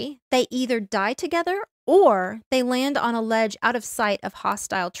story, they either die together or they land on a ledge out of sight of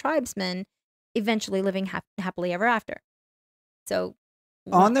hostile tribesmen, eventually living happily ever after. So,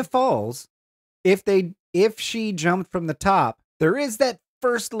 on the falls, if she jumped from the top, there is that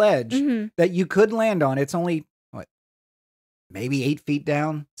first ledge that you could land on. It's only maybe 8 feet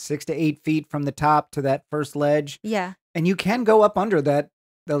down, 6 to 8 feet from the top to that first ledge. Yeah. And you can go up under that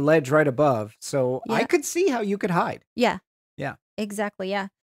the ledge right above, so I Yeah. could see how you could hide. Yeah. Yeah. Exactly, yeah.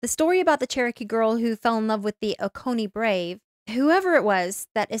 The story about the Cherokee girl who fell in love with the Oconee Brave, whoever it was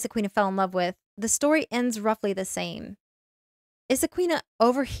that Issaqueena fell in love with, the story ends roughly the same. Issaqueena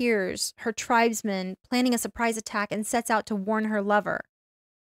overhears her tribesmen planning a surprise attack and sets out to warn her lover,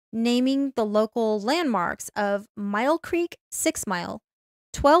 naming the local landmarks of Mile Creek, 6 Mile,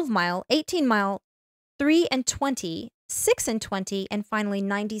 12 Mile, 18 Mile, 3 and 20, 6 and 20, and finally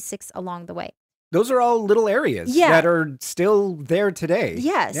 96 along the way. Those are all little areas that are still there today.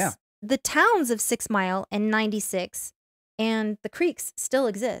 Yes. Yeah. The towns of 6 Mile and 96 and the creeks still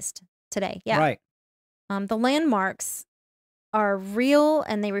exist today. Yeah. Right. The landmarks are real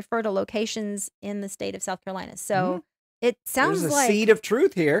and they refer to locations in the state of South Carolina. So it sounds There's a like seed of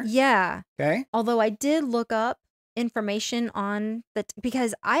truth here. Yeah. Okay. Although I did look up information on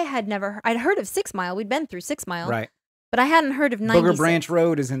because I'd heard of 6 Mile. We'd been through 6 Mile. Right. But I hadn't heard of 96. Booger Branch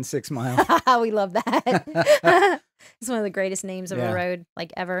Road is in 6 Mile. We love that. It's one of the greatest names of a road,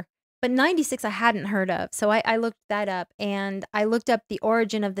 like, ever. But 96 I hadn't heard of. So I looked that up, and I looked up the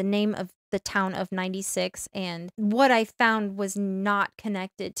origin of the name of the town of 96, and what I found was not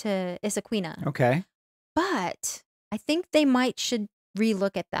connected to Issaqueena. Okay. But I think they should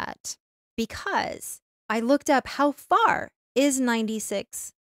relook at that, because I looked up how far is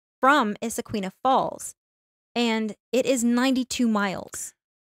 96 from Issaqueena Falls. And it is 92 miles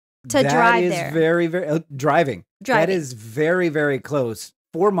to drive there. That is very, very... driving. That is very, very close.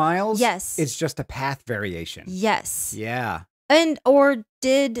 4 miles? Yes. It's just a path variation. Yes. Yeah. Or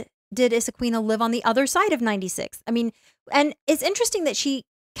did Issaqueena live on the other side of 96? I mean, and it's interesting that she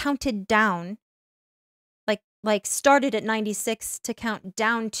counted down, like started at 96 to count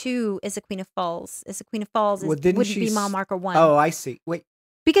down to Issaqueena Falls. Issaqueena Falls wouldn't be mile marker 1. Oh, I see. Wait.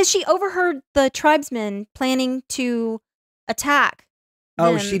 Because she overheard the tribesmen planning to attack.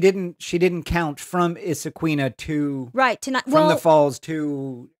 Oh, she didn't count from Issaqueena to from the falls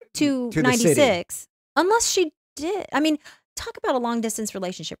to 96. The city. Unless she did. I mean, talk about a long distance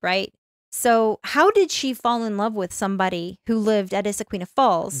relationship, right? So how did she fall in love with somebody who lived at Issaqueena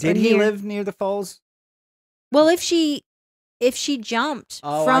Falls? Did he live near the falls? Well, if she jumped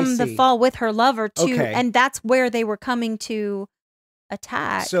from the fall with her lover and that's where they were coming to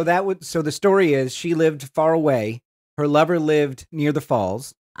attack. So the story is she lived far away. Her lover lived near the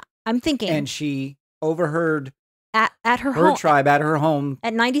falls. I'm thinking. And she overheard at her home, tribe at her home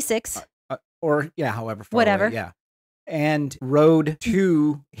at 96 however far whatever away, and rode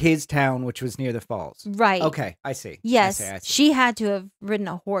to his town, which was near the falls. Right. Okay, I see. Yes, I see. she had to have ridden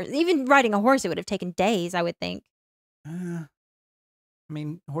a horse. Even riding a horse, it would have taken days, I would think. I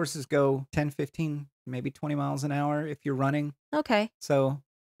mean, horses go 10, 15, maybe 20 miles an hour if you're running. Okay. So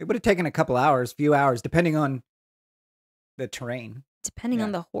it would have taken a couple hours, few hours, depending on the terrain. Depending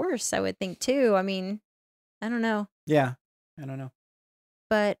on the horse, I would think, too. I mean, I don't know. Yeah, I don't know.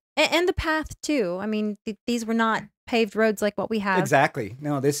 But, and the path, too. I mean, these were not paved roads like what we have. Exactly.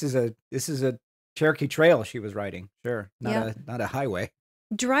 No, this is a Cherokee Trail she was riding. Sure. Not a highway.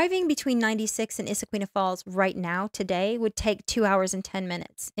 Driving between 96 and Issaqueena Falls right now, today, would take 2 hours and 10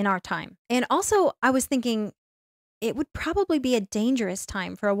 minutes in our time. And also, I was thinking it would probably be a dangerous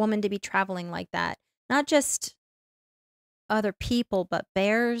time for a woman to be traveling like that. Not just other people, but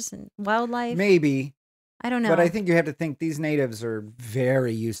bears and wildlife. Maybe. I don't know. But I think you have to think these natives are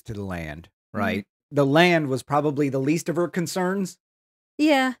very used to the land, right? The land was probably the least of her concerns.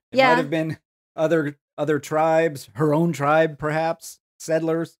 Yeah. It might have been other tribes, her own tribe, perhaps.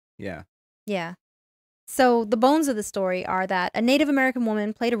 Settlers. Yeah. Yeah. So the bones of the story are that a Native American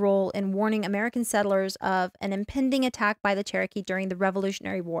woman played a role in warning American settlers of an impending attack by the Cherokee during the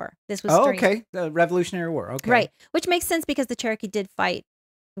Revolutionary War. This was okay. The Revolutionary War. Okay. Right. Which makes sense because the Cherokee did fight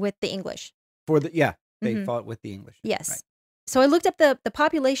with the English. They fought with the English. Yes. Right. So I looked up the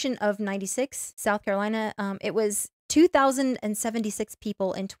population of 96, South Carolina. It was 2,076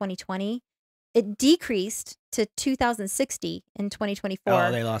 people in 2020. It decreased to 2,060 in 2024.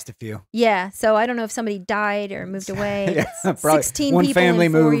 Oh, they lost a few. Yeah, so I don't know if somebody died or moved away. Yeah, 16 one people family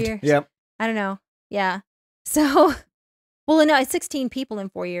in 4 moved. years. Yep. I don't know. Yeah. So, well, no, it's 16 people in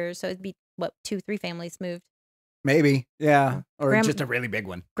 4 years, so it'd be, 2-3 families moved. Maybe. Yeah. Or just a really big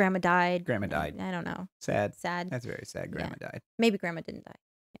one. Grandma died. I don't know. Sad. That's very sad. Grandma died. Maybe grandma didn't die.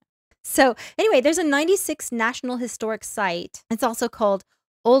 Yeah. So, anyway, there's a 96 National Historic Site. It's also called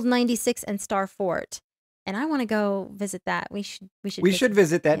Old 96 and Star Fort. And I want to go visit that. We should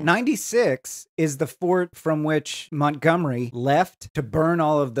visit that. Yeah. 96 is the fort from which Montgomery left to burn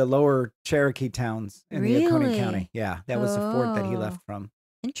all of the lower Cherokee towns in the Oconee County. Yeah, that was the fort that he left from.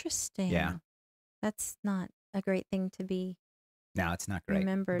 Interesting. Yeah. That's not a great thing to be No, it's not great.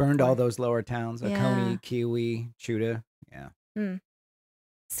 remembered Burned for all it. those lower towns, Yeah. Oconee, Kiwi, Chuda. Yeah.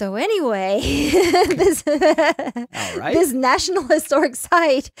 So anyway, this right. this National Historic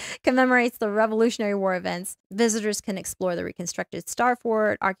Site commemorates the Revolutionary War events. Visitors can explore the reconstructed Star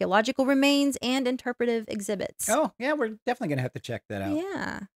Fort, archaeological remains, and interpretive exhibits. Oh, yeah, we're definitely going to have to check that out.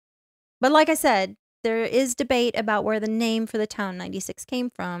 Yeah. But like I said, there is debate about where the name for the town 96 came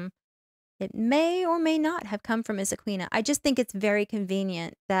from. It may or may not have come from Issaqueena. I just think it's very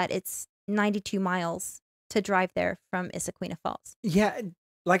convenient that it's 92 miles to drive there from Issaqueena Falls. Yeah,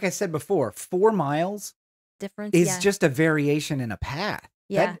 like I said before, 4 miles Difference, is yeah. just a variation in a path.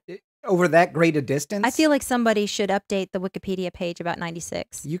 Yeah. Over that great a distance. I feel like somebody should update the Wikipedia page about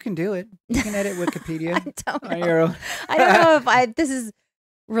 96. You can do it. You can edit Wikipedia. I don't on know. your own. I don't know if this is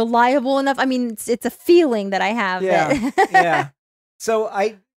reliable enough. I mean, it's a feeling that I have. Yeah, yeah. So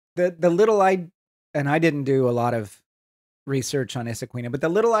the little I didn't do a lot of research on Issaqueena, but the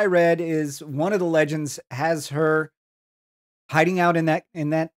little I read is one of the legends has her hiding out in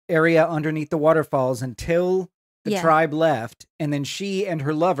that area underneath the waterfalls until the tribe left, and then she and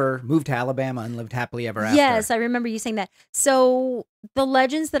her lover moved to Alabama and lived happily ever after. Yes, I remember you saying that. So the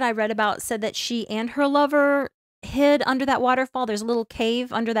legends that I read about said that she and her lover hid under that waterfall. There's a little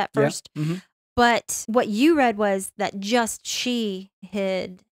cave under that first. Yeah. Mm-hmm. But what you read was that just she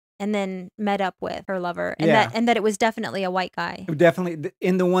hid and then met up with her lover, and that it was definitely a white guy. Definitely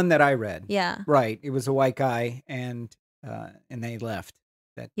in the one that I read. Yeah. Right. It was a white guy, and they left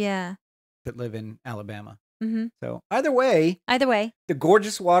that live in Alabama. Mm-hmm. So either way, the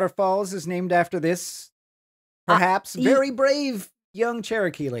gorgeous waterfalls is named after this perhaps very brave young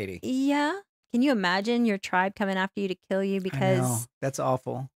Cherokee lady. Yeah. Can you imagine your tribe coming after you to kill you because I know. That's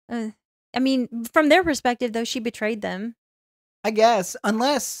awful. I mean, from their perspective, though, she betrayed them. I guess,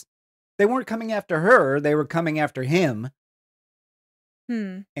 unless they weren't coming after her, they were coming after him.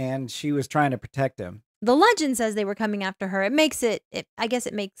 And she was trying to protect him. The legend says they were coming after her. It makes I guess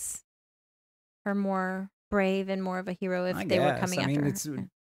it makes her more brave and more of a hero if they were coming after her.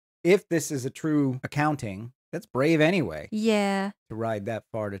 If this is a true accounting, that's brave anyway. Yeah. To ride that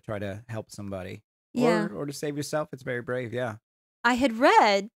far to try to help somebody. Yeah. Or to save yourself, it's very brave, yeah. I had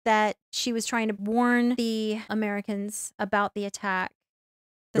read that she was trying to warn the Americans about the attack.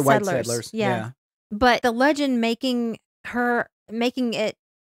 The white settlers. Yeah. But the legend making it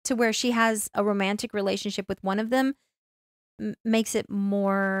to where she has a romantic relationship with one of them makes it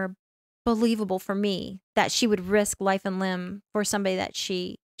more believable for me that she would risk life and limb for somebody that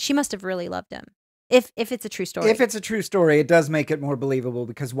she must have really loved him. If it's a true story. If it's a true story, it does make it more believable,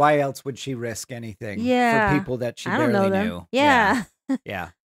 because why else would she risk anything for people that she barely knew? Yeah. Yeah.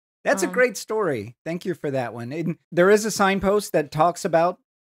 That's a great story. Thank you for that one. And there is a signpost that talks about,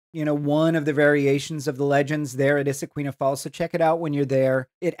 one of the variations of the legends there at Issaqueena Falls. So check it out when you're there.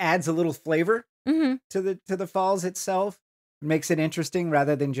 It adds a little flavor to the falls itself. It makes it interesting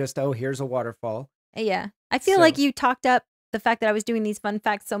rather than just, here's a waterfall. Yeah. I feel like you talked up the fact that I was doing these fun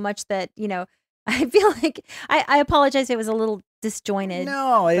facts so much that, I feel like I apologize if it was a little disjointed.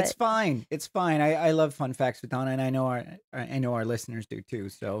 No, it's fine. It's fine. I love fun facts with Donna, and I know our listeners do too.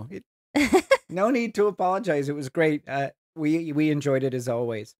 So no need to apologize. It was great. We enjoyed it as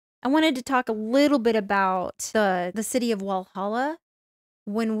always. I wanted to talk a little bit about the city of Walhalla.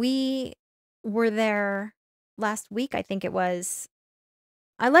 When we were there last week, I think it was,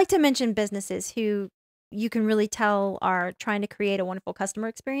 I like to mention businesses who you can really tell are trying to create a wonderful customer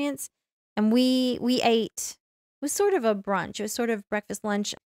experience. And we ate, it was sort of a brunch. It was sort of breakfast,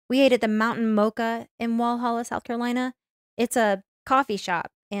 lunch. We ate at the Mountain Mocha in Walhalla, South Carolina. It's a coffee shop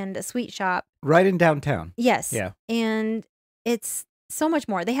and a sweet shop. Right in downtown. Yes. Yeah. And it's so much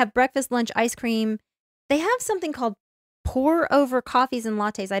more. They have breakfast, lunch, ice cream. They have something called pour over coffees and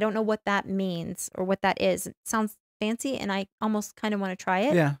lattes. I don't know what that means or what that is. It sounds fancy, and I almost kind of want to try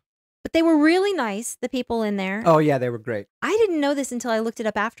it. Yeah. But they were really nice, the people in there. Oh, yeah, they were great. I didn't know this until I looked it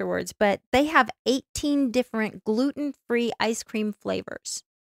up afterwards, but they have 18 different gluten-free ice cream flavors.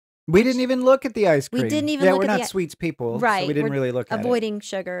 We didn't even look at the ice cream. We didn't even look at we're not sweets people, right. So we didn't really look at it. Avoiding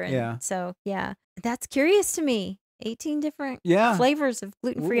sugar. And so, yeah. That's curious to me. 18 different flavors of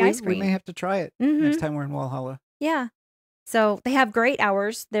gluten-free ice cream. We may have to try it next time we're in Walhalla. Yeah. So they have great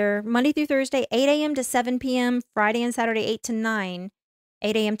hours. They're Monday through Thursday, 8 a.m. to 7 p.m., Friday and Saturday, 8 to 9,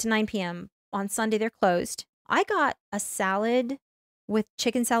 8 a.m. to 9 p.m. On Sunday, they're closed. I got a salad with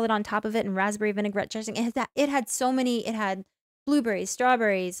chicken salad on top of it and raspberry vinaigrette dressing. It had blueberries,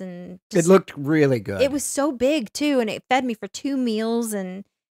 strawberries, and it looked really good. It was so big too, and it fed me for 2 meals, and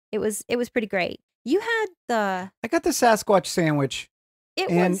it was pretty great. You had I got the Sasquatch sandwich It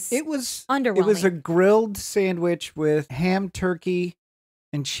And was it was underwhelming. a grilled sandwich with ham, turkey,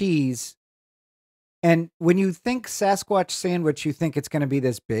 and cheese. And when you think Sasquatch sandwich, you think it's going to be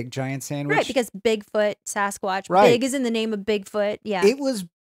this big, giant sandwich. Right, because Bigfoot, Sasquatch. Right. Big is in the name of Bigfoot. Yeah. It was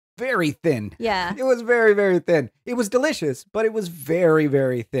very thin. Yeah. It was very, very thin. It was delicious, but it was very,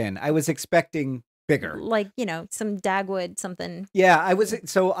 very thin. I was expecting bigger. Like, some Dagwood something. Yeah,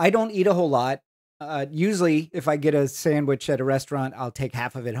 so I don't eat a whole lot. Usually, if I get a sandwich at a restaurant, I'll take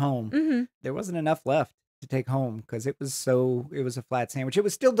half of it home. Mm-hmm. There wasn't enough left to take home because it was a flat sandwich. It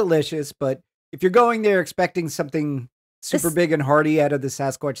was still delicious, but if you're going there expecting something super big and hearty out of the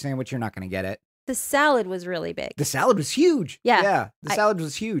Sasquatch sandwich, you're not going to get it. The salad was really big. The salad was huge. Yeah. The salad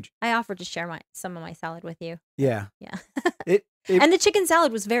was huge. I offered to share some of my salad with you. Yeah. Yeah. And the chicken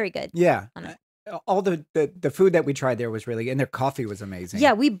salad was very good. Yeah. All the food that we tried there was really good, and their coffee was amazing.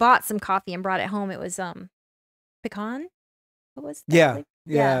 Yeah, we bought some coffee and brought it home. It was pecan. What was that?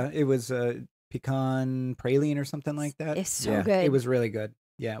 Yeah. It was pecan praline or something like that. It's so good. It was really good.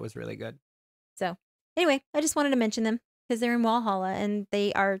 Yeah, it was really good. So anyway, I just wanted to mention them because they're in Walhalla and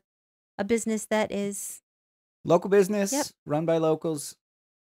they are a business that is local business, run by locals,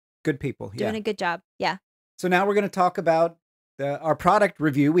 good people. Doing a good job. Yeah. So now we're going to talk about our product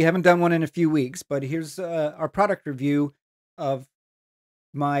review. We haven't done one in a few weeks, but here's our product review of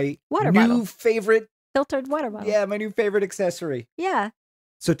my favorite filtered water bottle. Yeah, my new favorite accessory. Yeah.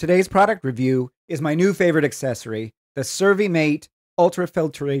 So today's product review is my new favorite accessory, the Mate Ultra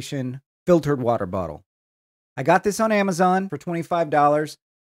Filtration Filtered Water Bottle. I got this on Amazon for $25.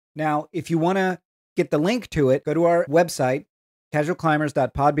 Now, if you want to get the link to it, go to our website,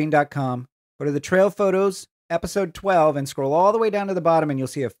 casualclimbers.podbean.com, go to the trail photos, episode 12, and scroll all the way down to the bottom, and you'll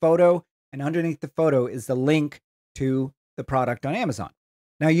see a photo, and underneath the photo is the link to the product on Amazon.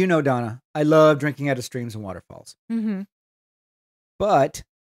 Now, you know, Donna, I love drinking out of streams and waterfalls. Mm-hmm. But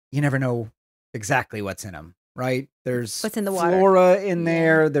you never know exactly what's in them, right? There's what's in the water. Flora in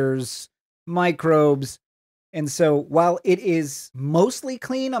there, there's microbes. And so while it is mostly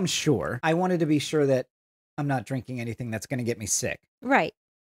clean, I'm sure, I wanted to be sure that I'm not drinking anything that's going to get me sick. Right.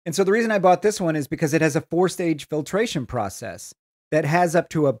 And so the reason I bought this one is because it has a 4-stage filtration process that has up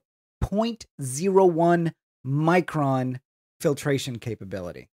to a 0.01 micron filtration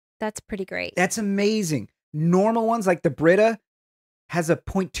capability. That's pretty great. That's amazing. Normal ones like the Brita has a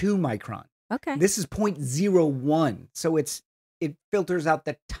 0.2 micron. Okay. This is 0.01. So it filters out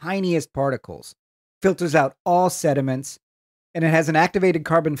the tiniest particles, filters out all sediments, and it has an activated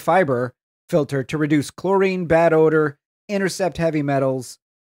carbon fiber filter to reduce chlorine, bad odor, intercept heavy metals,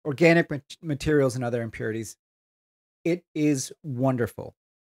 organic materials, and other impurities. It is wonderful.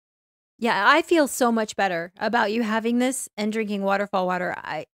 Yeah, I feel so much better about you having this and drinking waterfall water.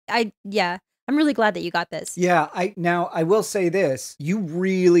 I'm really glad that you got this. Yeah, I will say this. You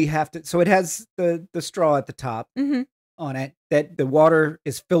really have to. So it has the straw at the top on it that the water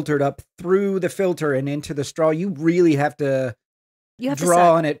is filtered up through the filter and into the straw. You really have to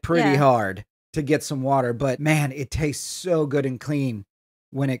draw on it pretty hard to get some water. But man, it tastes so good and clean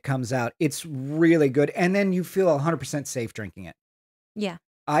when it comes out. It's really good. And then you feel 100% safe drinking it. Yeah.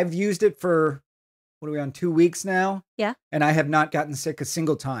 I've used it for, what are we on, 2 weeks now? Yeah. And I have not gotten sick a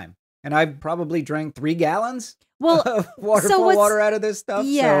single time. And I've probably drank 3 gallons of waterfall water out of this stuff.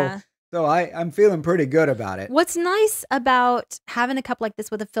 Yeah. So I'm feeling pretty good about it. What's nice about having a cup like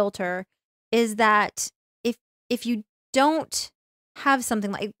this with a filter is that if you don't have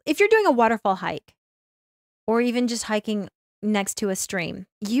something like, if you're doing a waterfall hike or even just hiking next to a stream,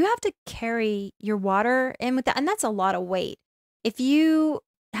 you have to carry your water in with that. And that's a lot of weight. If you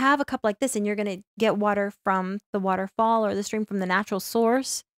have a cup like this and you're going to get water from the waterfall or the stream from the natural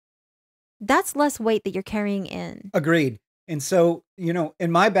source, that's less weight that you're carrying in. Agreed. And so,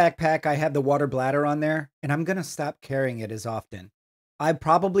 in my backpack, I have the water bladder on there, and I'm going to stop carrying it as often. I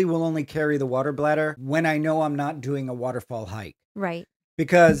probably will only carry the water bladder when I know I'm not doing a waterfall hike. Right.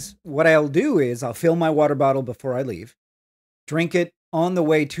 Because what I'll do is I'll fill my water bottle before I leave, drink it on the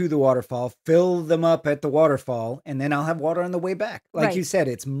way to the waterfall, fill them up at the waterfall, and then I'll have water on the way back. Like you said,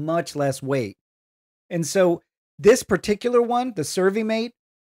 it's much less weight. And so this particular one, the Mate,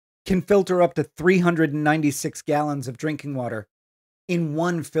 can filter up to 396 gallons of drinking water in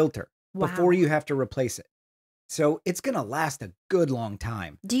one filter before you have to replace it. So it's going to last a good long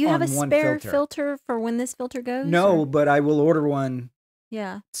time. Do you have a spare filter for when this filter goes? No, but I will order one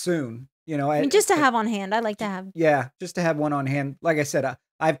soon. Just to have on hand. I like to have. Yeah, just to have one on hand. Like I said,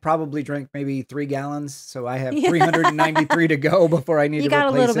 I've probably drank maybe 3 gallons, so I have 393 to go before I need to replace it. You got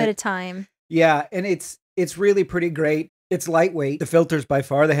a little bit of time. Yeah, and it's really pretty great. It's lightweight. The filter's by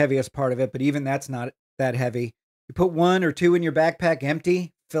far the heaviest part of it, but even that's not that heavy. You put 1 or 2 in your backpack,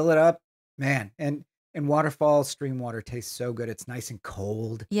 empty, fill it up, man. And waterfall stream water tastes so good. It's nice and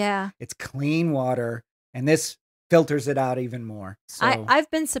cold. Yeah. It's clean water, and this filters it out even more. So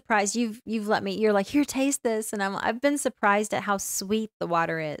I've been surprised. You've let me. You're like, here, taste this, and I've been surprised at how sweet the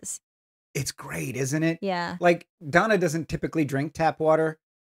water is. it's great, isn't it? Yeah. Like Donna doesn't typically drink tap water.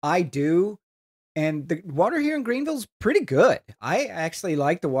 I do. And the water here in Greenville's pretty good. I actually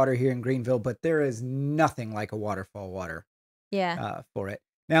like the water here in Greenville, but there is nothing like a waterfall water Yeah. for it.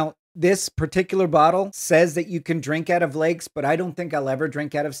 Now, this particular bottle says that you can drink out of lakes, but I don't think I'll ever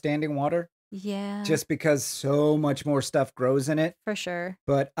drink out of standing water Yeah. just because so much more stuff grows in it. For sure.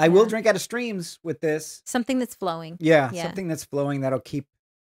 But I will Yeah. drink out of streams with this. Something that's flowing. Yeah, Yeah. something that's flowing that'll keep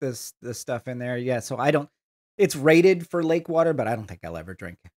this stuff in there. Yeah, so I don't. It's rated for lake water, but I don't think I'll ever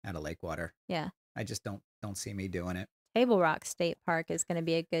drink out of lake water. Yeah. I just don't see me doing it. Table Rock State Park is going to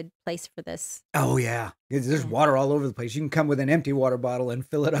be a good place for this. Oh yeah, there's Yeah. water all over the place. You can come with an empty water bottle and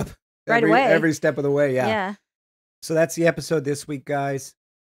fill it up Right away. every step of the way. Yeah. Yeah. So that's the episode this week, guys.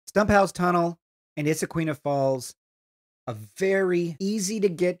 Stumphouse Tunnel and Issaqueena Falls. A very easy to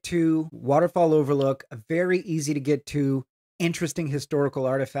get to waterfall overlook. A very easy to get to interesting historical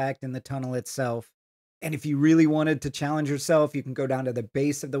artifact in the tunnel itself. And if you really wanted to challenge yourself, you can go down to the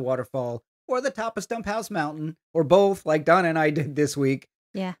base of the waterfall or the top of Stumphouse Mountain, or both, like Donna and I did this week,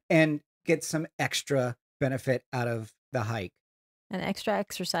 Yeah. and get some extra benefit out of the hike. An extra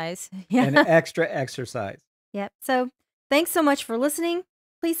exercise. An Yeah. extra exercise. Yep. So thanks so much for listening.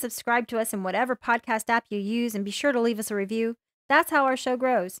 Please subscribe to us in whatever podcast app you use and be sure to leave us a review. That's how our show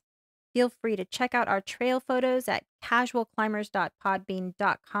grows. Feel free to check out our trail photos at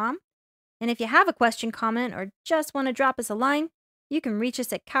casualclimbers.podbean.com. And if you have a question, comment, or just want to drop us a line, you can reach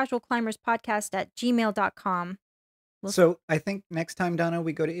us at casualclimberspodcast@gmail.com. So I think next time, Donna,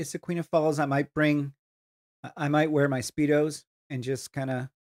 we go to Issaqueena Falls, I might wear my Speedos and just kind of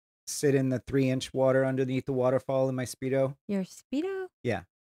sit in the 3-inch water underneath the waterfall in my Speedo. Your Speedo? Yeah.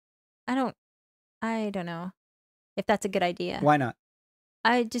 I don't know if that's a good idea. Why not?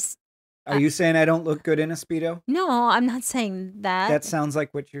 Are you saying I don't look good in a Speedo? No, I'm not saying that. That sounds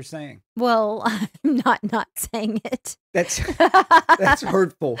like what you're saying. Well, I'm not saying it. That's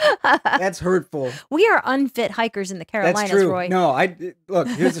hurtful. That's hurtful. We are unfit hikers in the Carolinas, That's true. Roy. No, look,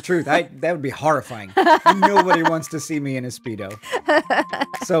 here's the truth. That would be horrifying. Nobody wants to see me in a Speedo.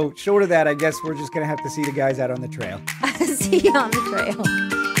 So short of that, I guess we're just going to have to see the guys out on the trail. See you on the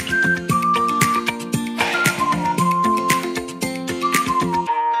trail.